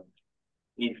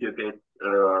 If you get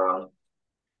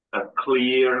a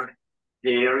clear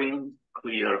hearing,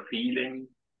 clear feeling,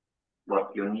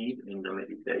 what you need in the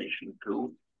meditation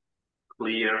too,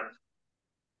 clear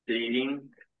seeing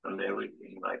and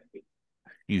everything like it.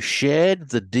 You shared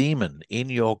the demon in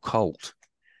your cult.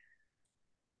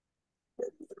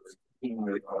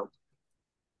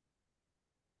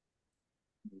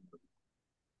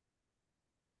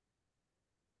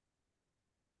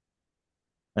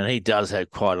 And he does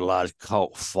have quite a large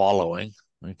cult following,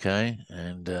 okay?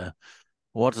 And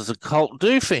what does a cult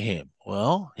do for him?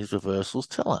 Well, his reversals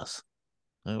tell us.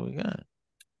 There we go.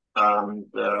 And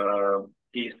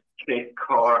his check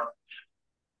card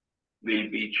will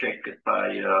be checked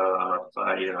by a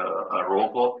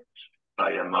robot,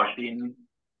 by a machine.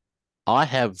 I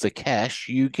have the cash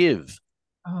you give.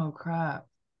 Oh, crap.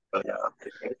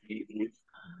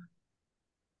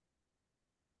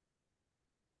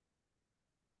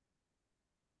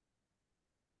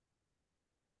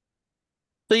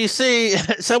 So you see,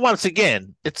 so once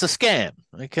again, it's a scam,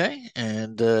 okay?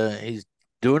 And he's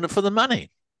doing it for the money,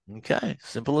 okay?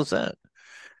 Simple as that.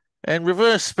 And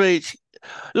reverse speech,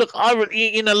 look, I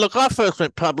first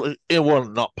went public. Well,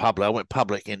 not public. I went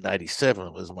public in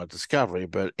 '87 was my discovery,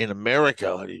 but in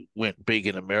America, I went big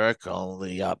in America on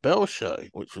the Art Bell show,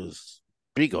 which was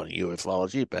big on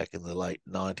ufology back in the late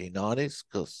 1990s,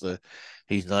 because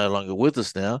he's no longer with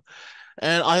us now.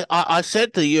 And I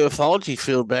said the ufology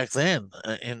field back then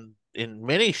in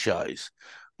many shows,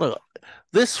 look,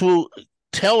 this will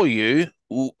tell you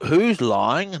who's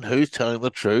lying and who's telling the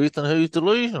truth and who's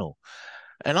delusional.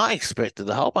 And I expected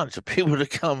a whole bunch of people to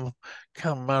come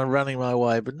running my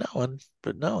way, but no one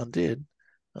did.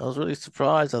 I was really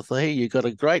surprised. I thought, hey, you got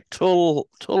a great tool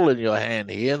in your hand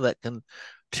here that can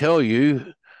tell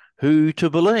you who to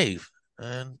believe.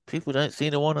 and people don't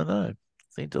seem to want to know.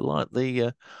 Seem to like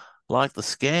the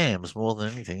scams more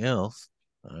than anything else.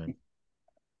 So,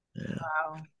 yeah.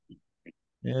 Wow.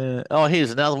 Yeah. Oh,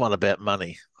 here's another one about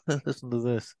money. Listen to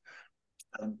this.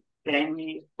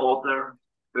 Any other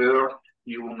earth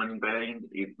human being,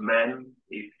 if man,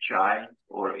 if child,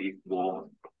 or if woman,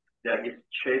 there is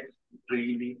just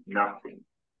really nothing.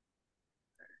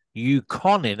 You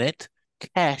con in it,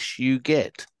 cash you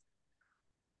get.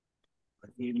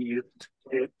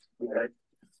 That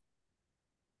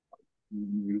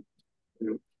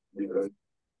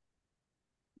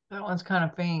one's kind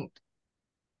of faint.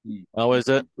 Oh, is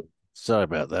it? Sorry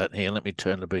about that. Here, let me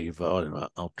turn the big volume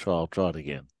up. I'll try it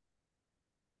again.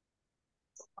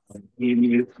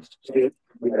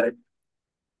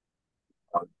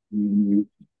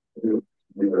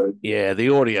 Yeah, the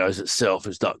audio itself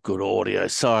is not good audio.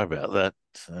 Sorry about that.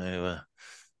 So,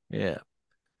 yeah.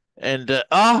 And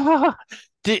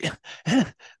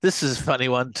this is a funny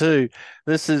one too.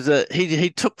 This is he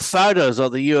took photos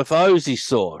of the UFOs he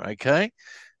saw. Okay,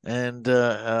 and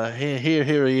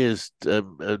here he is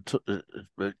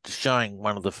showing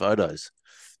one of the photos.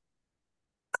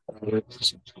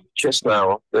 Just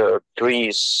now, the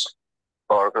trees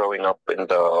are growing up in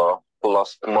the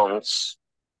last months.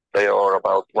 They are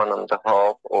about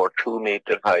 1.5 or 2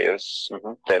 meter higher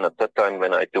than at the time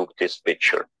when I took this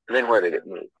picture. Then where did it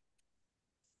move?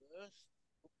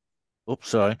 Oops,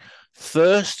 sorry.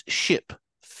 First ship,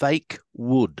 fake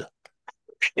wood.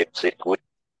 Ships it would.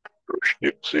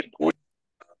 Ships it would.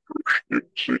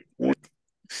 Ships it would.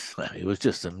 It was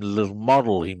just a little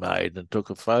model he made and took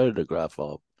a photograph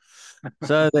of.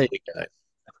 So there you go.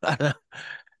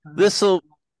 This'll,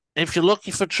 if you're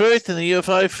looking for truth in the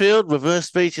UFO field, reverse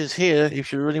speech is here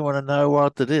if you really want to know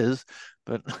what it is.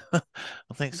 But I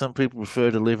think some people prefer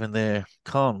to live in their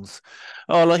cons.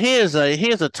 Oh, look, here's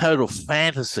a total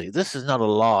fantasy. This is not a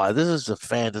lie. This is a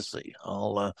fantasy.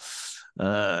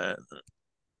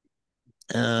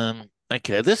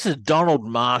 Okay, this is Donald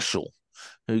Marshall,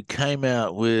 who came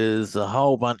out with a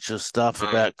whole bunch of stuff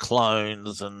about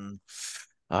clones, and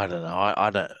I don't know.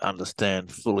 I don't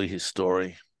understand fully his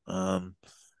story. But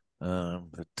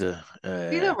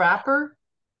Is he the rapper?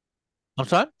 I'm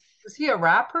sorry? Is he a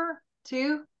rapper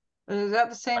too? Is that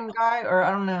the same guy, or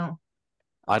I don't know?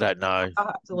 I don't know. I'll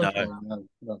have to look No. him up. No,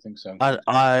 I don't think so.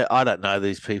 I don't know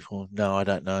these people. No, I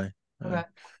don't know. Okay.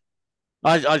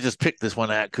 I just picked this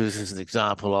one out because this is an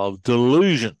example of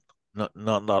delusion,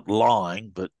 not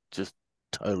lying, but just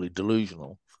totally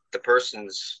delusional. The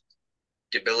person's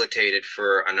debilitated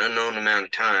for an unknown amount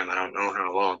of time. I don't know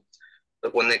how long.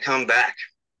 But when they come back,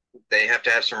 they have to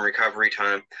have some recovery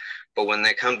time. But when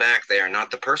they come back, they are not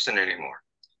the person anymore.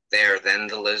 They are then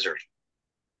the lizard.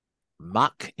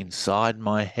 Muck inside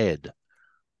my head.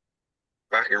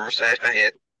 Rocking inside my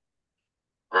head.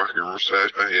 Rocking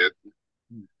inside my head.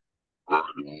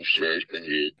 Rocking inside my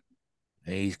head.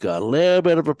 He's got a little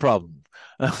bit of a problem.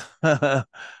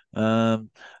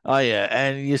 Oh yeah,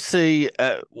 and you see,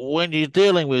 when you're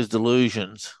dealing with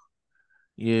delusions,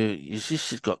 you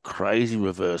just got crazy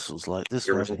reversals like this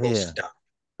one here. Stuff,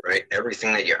 right?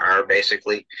 Everything that you are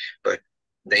basically, but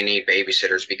they need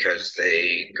babysitters because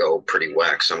they go pretty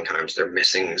whack. Sometimes they're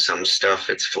missing some stuff.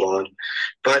 It's flawed.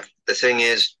 But the thing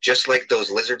is, just like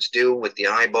those lizards do with the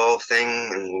eyeball thing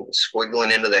and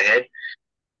squiggling into the head.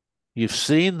 You've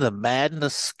seen the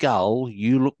madness skull.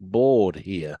 You look bored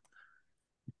here.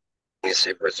 You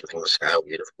see, from the sky,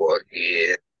 beautiful.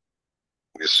 Yeah.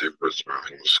 You see, from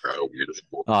the sky,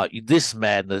 beautiful. Oh, this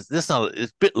madness. It's a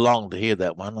bit long to hear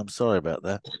that one. I'm sorry about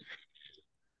that.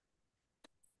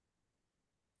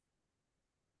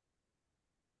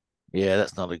 Yeah,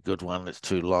 that's not a good one. It's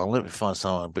too long. Let me find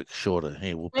someone a bit shorter.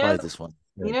 Here, we'll play this one.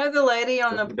 You know the lady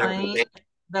on the plane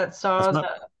that saw the.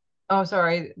 Oh,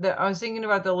 sorry. I was thinking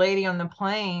about the lady on the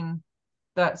plane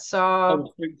that saw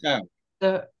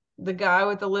the guy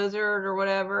with the lizard or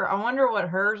whatever. I wonder what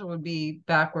hers would be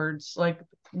backwards. Like,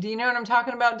 do you know what I'm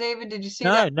talking about, David? Did you see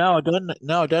that? No, I don't.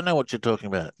 No, I don't know what you're talking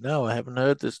about. No, I haven't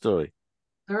heard this story.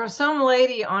 There was some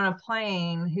lady on a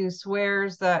plane who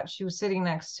swears that she was sitting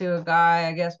next to a guy,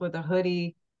 I guess, with a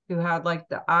hoodie who had like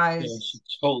the eyes. Yeah, she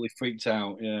totally freaked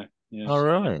out. Yeah. Yeah. Oh,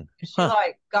 really? She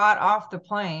like got off the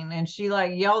plane and she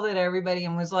like yelled at everybody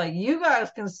and was like, "You guys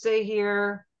can stay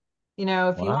here, you know,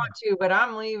 if you want to, but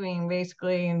I'm leaving,"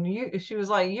 basically. And she was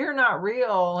like, "You're not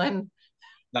real." And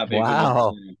that big.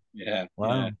 Wow. Yeah.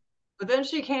 Wow. Yeah. But then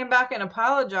she came back and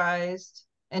apologized.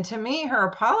 And to me, her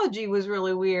apology was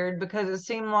really weird because it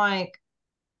seemed like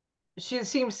she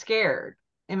seemed scared,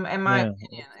 in my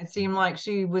opinion. It seemed like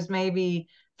she was maybe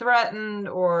threatened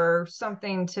or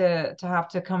something to have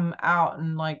to come out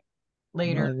and like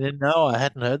later. I didn't know. I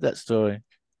hadn't heard that story.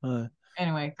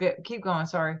 Anyway, good. Keep going.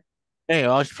 Sorry. Anyway,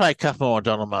 I'll just play a couple more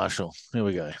Donald Marshall. Here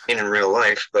we go. In real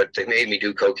life, but they made me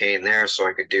do cocaine there so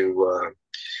I could do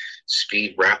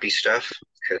speed rappy stuff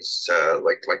because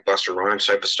like Buster Rhymes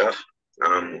type of stuff.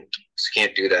 Just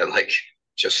can't do that like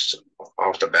just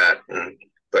off the bat.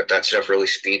 But that stuff really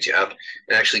speeds you up.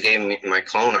 It actually gave me my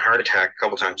clone a heart attack a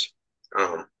couple times.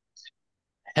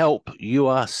 Help, you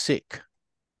are sick.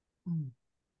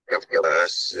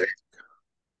 Sick.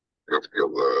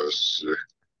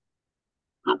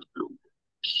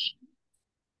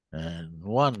 And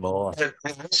one more. I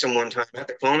asked him one time at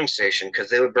the cloning station because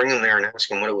they would bring him there and ask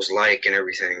him what it was like and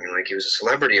everything, and like he was a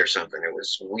celebrity or something. It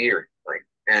was weird, like,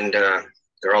 and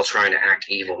they're all trying to act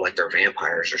evil, like they're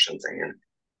vampires or something. And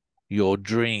your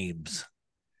dreams.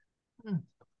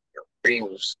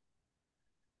 Dreams.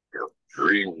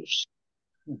 Dreams.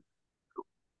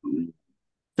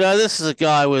 So this is a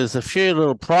guy with a few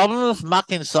little problems.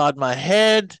 Muck inside my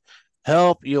head.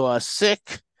 Help, you are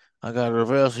sick. I got a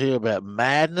reverse here about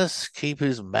madness. Keep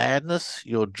his madness.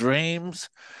 Your dreams.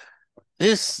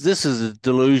 This is a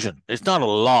delusion. It's not a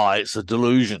lie. It's a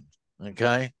delusion.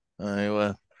 Okay.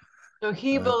 So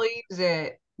he believes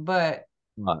it, but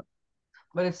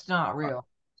it's not real.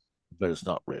 But it's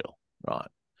not real, right?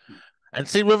 And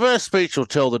see, reverse speech will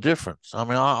tell the difference. I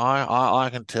mean, I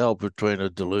can tell between a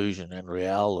delusion and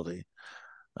reality.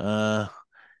 Here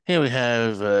we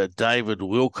have David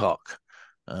Wilcock.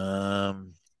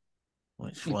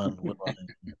 Which one would I?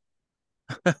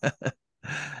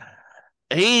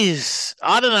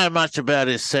 I don't know much about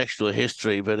his sexual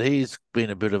history, but he's been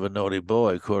a bit of a naughty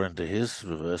boy according to his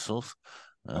reversals.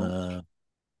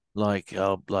 Like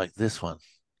this one.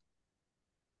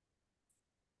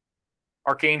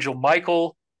 Archangel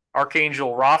Michael,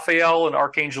 Archangel Raphael, and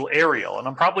Archangel Ariel. And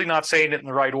I'm probably not saying it in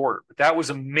the right order, but that was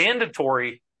a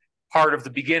mandatory part of the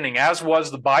beginning, as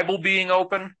was the Bible being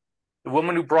open. The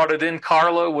woman who brought it in,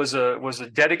 Carla, was a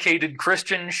dedicated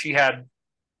Christian. She had,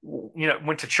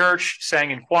 went to church,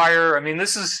 sang in choir. I mean,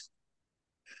 this is.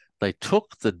 They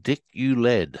took the dick you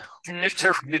led. I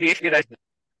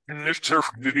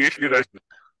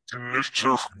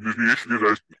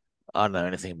don't know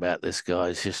anything about this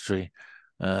guy's history.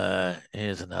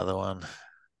 Here's another one.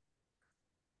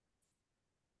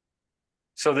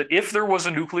 So that if there was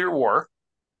a nuclear war,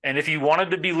 and if you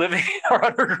wanted to be living in our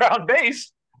underground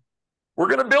base, we're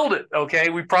going to build it, okay?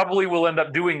 We probably will end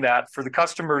up doing that for the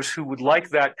customers who would like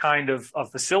that kind of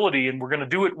facility, and we're going to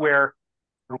do it where...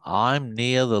 I'm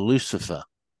near the Lucifer.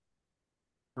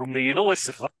 Near the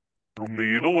Lucifer.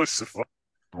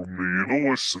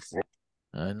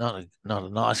 Not a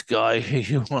nice guy who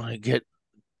you want to get.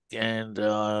 And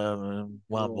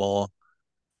one more.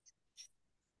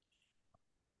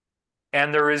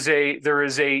 And there is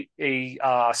a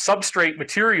substrate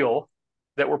material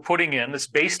that we're putting in that's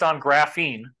based on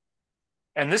graphene,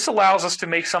 and this allows us to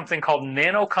make something called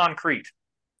nanoconcrete.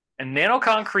 And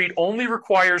nanoconcrete only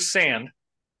requires sand.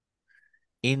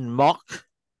 In mock,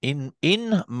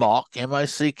 MOCK,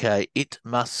 it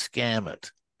must scam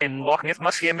it. In mock, it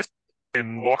must scam it.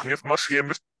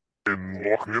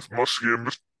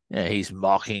 Yeah, he's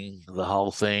mocking the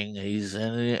whole thing.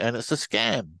 And it's a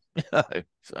scam.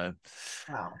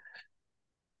 Wow.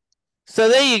 So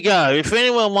there you go. If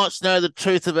anyone wants to know the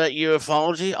truth about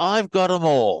ufology, I've got them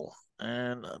all.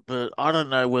 But I don't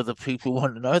know whether people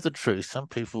want to know the truth. Some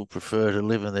people prefer to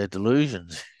live in their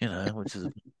delusions, which is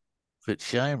a bit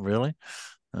shame, really.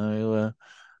 I've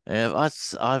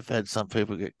had some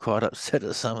people get quite upset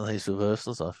at some of these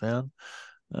reversals I found.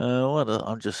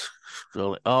 I'm just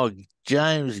scrolling. Oh,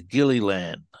 James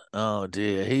Gilliland. Oh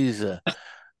dear, he's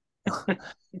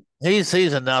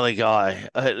another guy.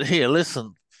 Here,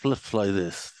 listen. Let's play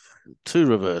this. 2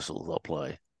 reversals I'll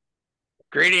play.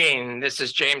 Greeting. This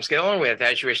is James Gillen with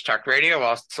As You Wish Talk Radio,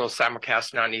 also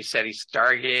simulcasting on ECETI,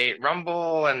 Stargate,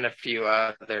 Rumble, and a few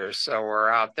others. So we're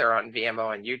out there on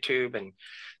VMO and YouTube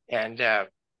and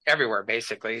everywhere,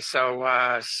 basically.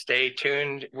 So stay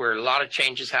tuned. We're a lot of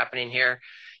changes happening here.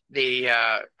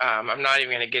 I'm not even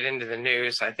going to get into the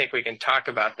news. I think we can talk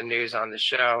about the news on the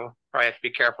show. Probably have to be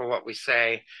careful what we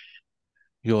say.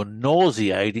 You're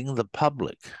nauseating the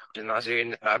public. There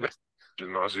you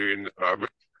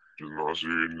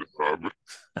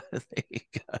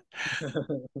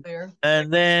go.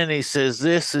 And then he says,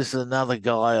 "This is another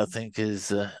guy. I think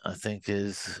is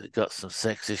got some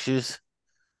sex issues."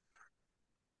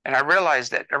 And I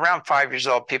realized that around 5 years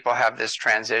old, people have this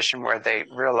transition where they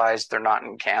realize they're not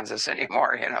in Kansas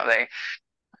anymore.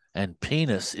 And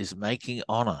penis is making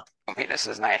honor. Penis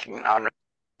is making honor.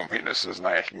 Penis is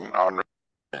making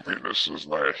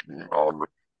honor.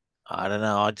 I don't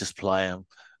know. I just play them.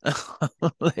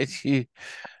 Let you.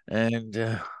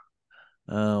 And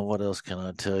what else can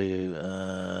I tell you?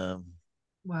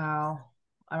 Wow.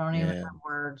 I don't even Yeah. have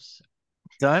words.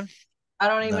 Don't? I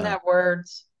don't even No. have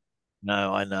words.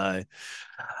 No, I know.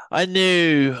 I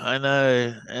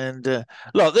know. And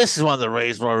look, this is one of the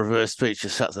reasons why reverse speech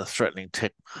is such a threatening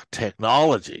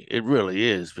technology. It really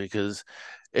is, because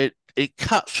it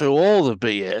cuts through all the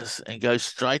BS and goes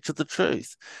straight to the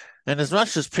truth. And as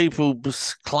much as people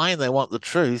claim they want the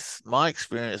truth, my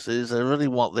experience is they really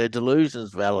want their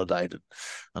delusions validated,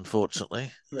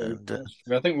 unfortunately. And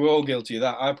I think we're all guilty of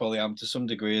that. I probably am to some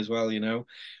degree as well,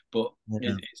 but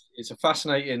yeah. it's a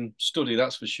fascinating study,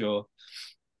 that's for sure.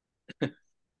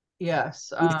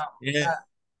 Yes. Yeah.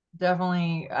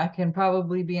 Definitely, I can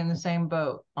probably be in the same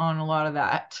boat on a lot of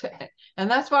that. And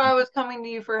that's why I was coming to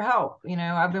you for help.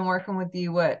 I've been working with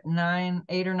you, 8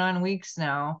 or 9 weeks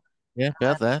now, Yeah,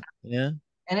 about that. Yeah.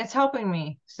 and it's helping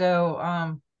me.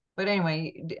 So, but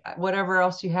anyway, whatever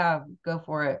else you have, go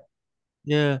for it.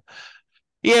 Yeah.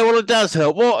 Yeah, well, it does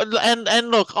help. Well,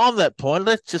 and look, on that point,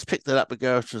 let's just pick that up and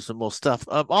go to some more stuff.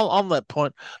 On that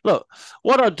point, look,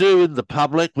 what I do in the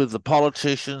public with the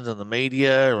politicians and the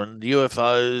media and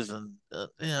UFOs and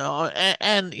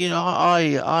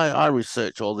I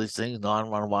research all these things,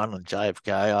 911 and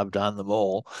JFK. I've done them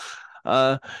all.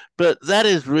 But that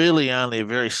is really only a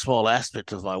very small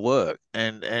aspect of my work.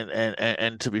 And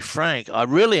to be frank, I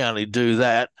really only do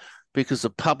that because the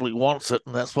public wants it,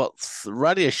 and that's what the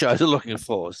radio shows are looking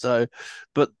for. So,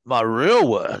 but my real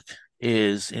work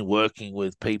is in working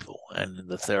with people and in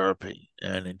the therapy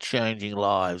and in changing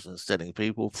lives and setting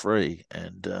people free.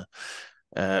 And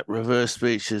reverse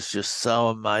speech is just so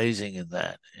amazing in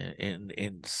that,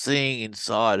 in seeing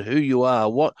inside who you are,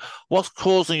 what's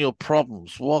causing your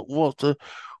problems,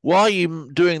 why are you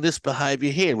doing this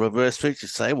behavior here? Reverse speech, you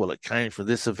say, well, it came from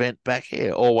this event back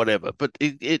here or whatever. But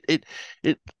it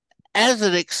as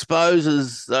it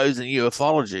exposes those in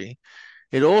ufology,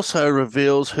 it also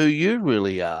reveals who you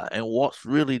really are and what's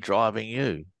really driving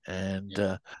you. And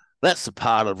that's the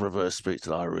part of reverse speech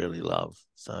that I really love.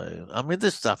 So, I mean,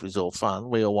 this stuff is all fun.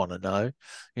 We all want to know.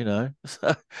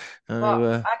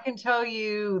 Well, I can tell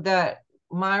you that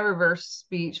my reverse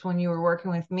speech, when you were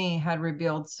working with me, had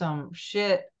revealed some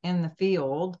shit in the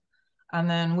field. And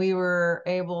then we were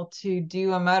able to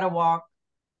do a meta walk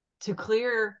to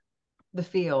clear the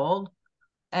field.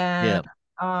 And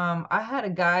I had a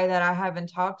guy that I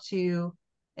haven't talked to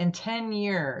in 10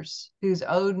 years who's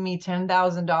owed me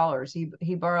 $10,000.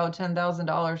 He borrowed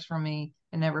 $10,000 from me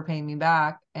and never paid me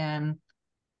back. And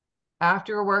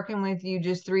after working with you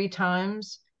just 3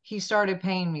 times, he started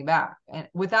paying me back, and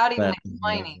without even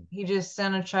explaining. He just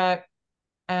sent a check,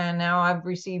 and now I've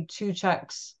received 2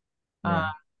 checks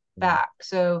back.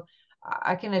 So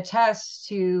I can attest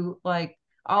to like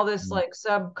all this like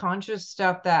subconscious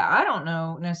stuff that I don't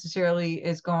know necessarily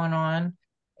is going on.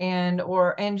 And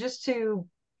just to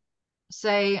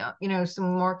say,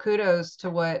 some more kudos to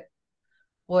what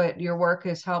your work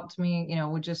has helped me,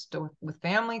 with just with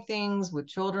family things, with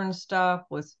children's stuff,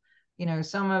 with,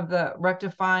 some of the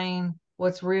rectifying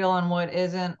what's real and what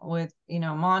isn't, with,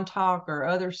 Montauk or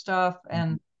other stuff.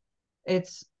 And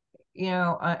it's,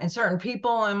 and certain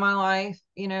people in my life,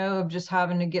 of just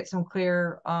having to get some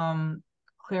clear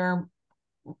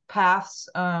paths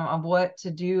of what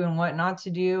to do and what not to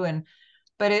do.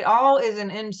 But it all is an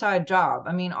inside job.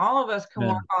 I mean, all of us can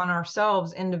work on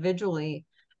ourselves individually,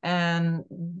 and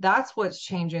that's what's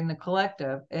changing the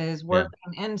collective, is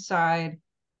working inside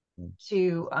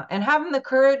to and having the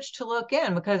courage to look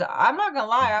in. Because I'm not gonna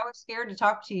lie, I was scared to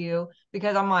talk to you,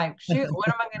 because I'm like, shoot, what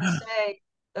am I gonna say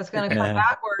that's gonna come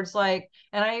backwards?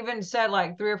 And I even said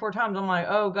like 3 or 4 times, I'm like,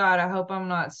 oh God, I hope I'm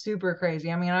not super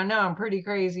crazy. I mean, I know I'm pretty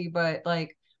crazy, but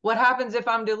like, what happens if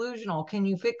I'm delusional? Can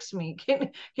you fix me?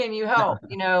 Can you help?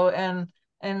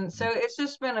 And so it's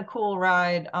just been a cool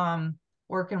ride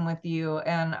working with you.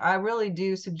 And I really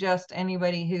do suggest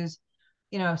anybody who's,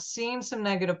 seen some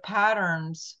negative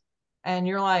patterns, and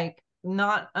you're like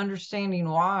not understanding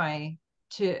why,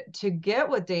 to get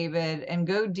with David and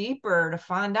go deeper to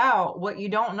find out what you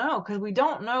don't know, because we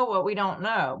don't know what we don't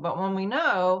know, but when we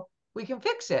know, we can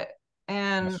fix it.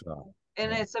 And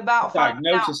it's about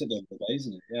finding out. Diagnosis at the end of the day,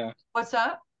 isn't it? Yeah. What's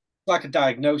that? It's like a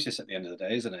diagnosis at the end of the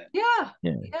day, isn't it? Yeah.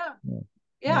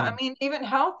 I mean, even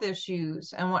health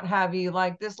issues and what have you.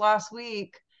 Like this last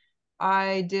week,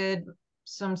 I did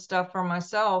some stuff for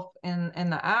myself in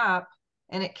the app,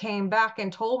 and it came back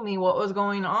and told me what was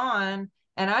going on,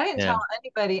 and I didn't tell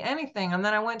anybody anything. And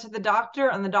then I went to the doctor,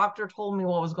 and the doctor told me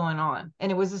what was going on,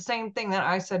 and it was the same thing that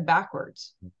I said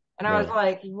backwards. And I was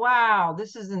like, wow,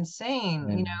 this is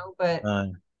insane, but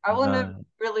I wouldn't have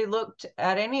really looked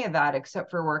at any of that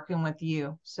except for working with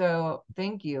you. So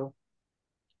thank you.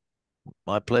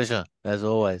 My pleasure, as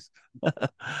always.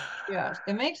 Yeah,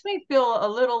 it makes me feel a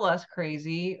little less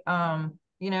crazy.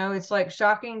 It's like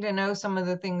shocking to know some of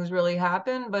the things really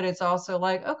happen, but it's also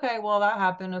like, okay, well, that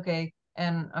happened, okay,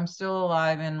 and I'm still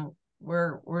alive, and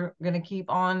we're gonna keep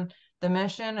on the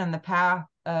mission and the path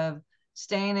of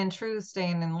staying in truth,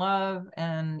 staying in love,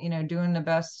 and doing the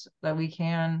best that we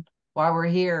can while we're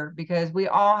here, because we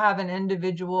all have an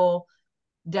individual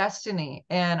destiny,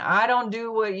 and I don't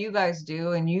do what you guys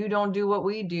do and you don't do what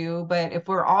we do, but if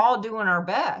we're all doing our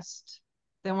best,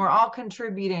 then we're all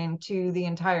contributing to the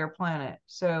entire planet.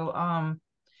 So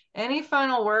any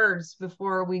final words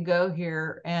before we go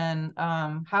here, and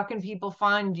how can people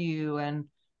find you and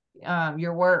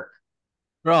your work?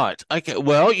 Right. Okay.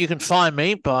 Well, you can find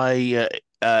me by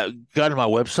go to my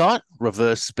website,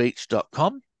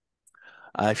 reversespeech.com.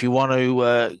 If you want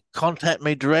to contact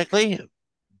me directly,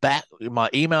 my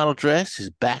email address is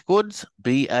backwards,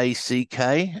 BACKWARDS,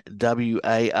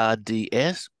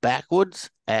 backwards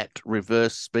at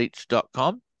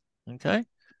reversespeech.com. Okay.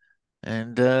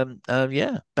 And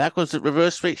backwards at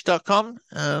reversespeech.com.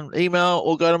 Email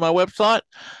or go to my website.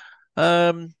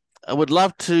 I would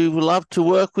love to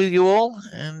work with you all,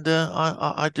 and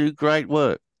I do great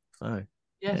work. So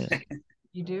yes,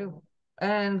 you do.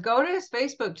 And go to his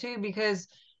Facebook too, because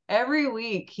every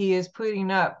week he is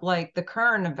putting up like the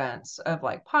current events of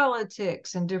like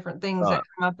politics and different things that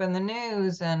come up in the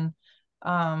news. And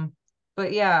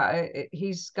but yeah,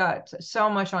 he's got so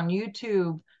much on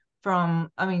YouTube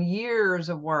from, years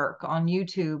of work on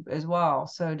YouTube as well.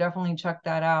 So definitely check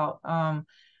that out.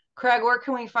 Craig, where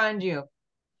can we find you?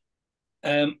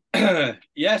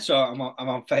 Yeah, so I'm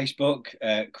on Facebook,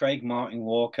 Craig Martin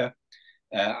Walker.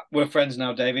 We're friends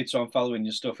now, David, so I'm following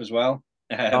your stuff as well.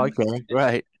 Okay,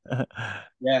 right.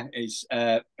 Yeah, it's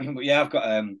but yeah, I've got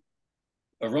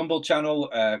a Rumble channel.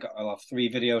 I'll have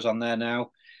 3 videos on there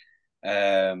now,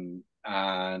 and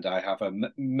I have a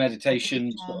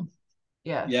meditation.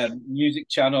 Yes. Yeah, music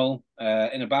channel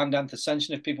in a band,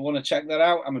 Ascension. If people want to check that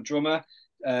out, I'm a drummer,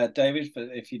 David.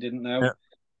 If you didn't know,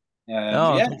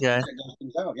 okay. check those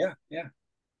things out. Yeah.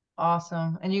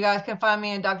 Awesome. And you guys can find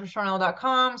me at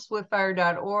drsharnael.com,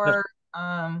 swiftfire.org,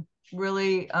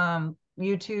 really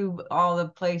YouTube, all the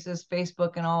places,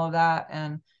 Facebook and all of that.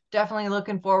 And definitely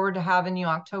looking forward to having you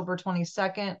October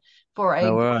 22nd for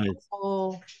a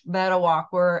full meta walk,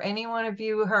 where any one of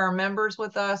you who are members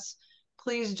with us,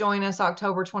 please join us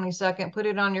October 22nd. Put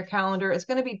it on your calendar. It's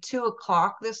going to be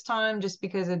 2:00 this time, just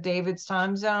because of David's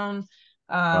time zone.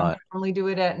 We only do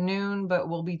it at noon, but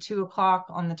we'll be 2:00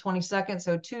 on the 22nd.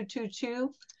 So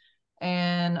 222.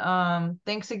 And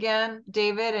thanks again,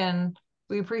 David. And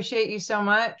we appreciate you so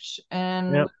much.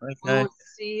 And we'll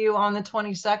see you on the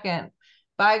 22nd.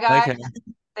 Bye, guys. Okay.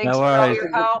 Thanks for all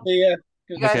your help. See ya.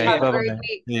 You guys have a great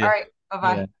week. All right.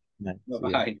 Bye-bye.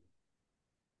 Bye-bye.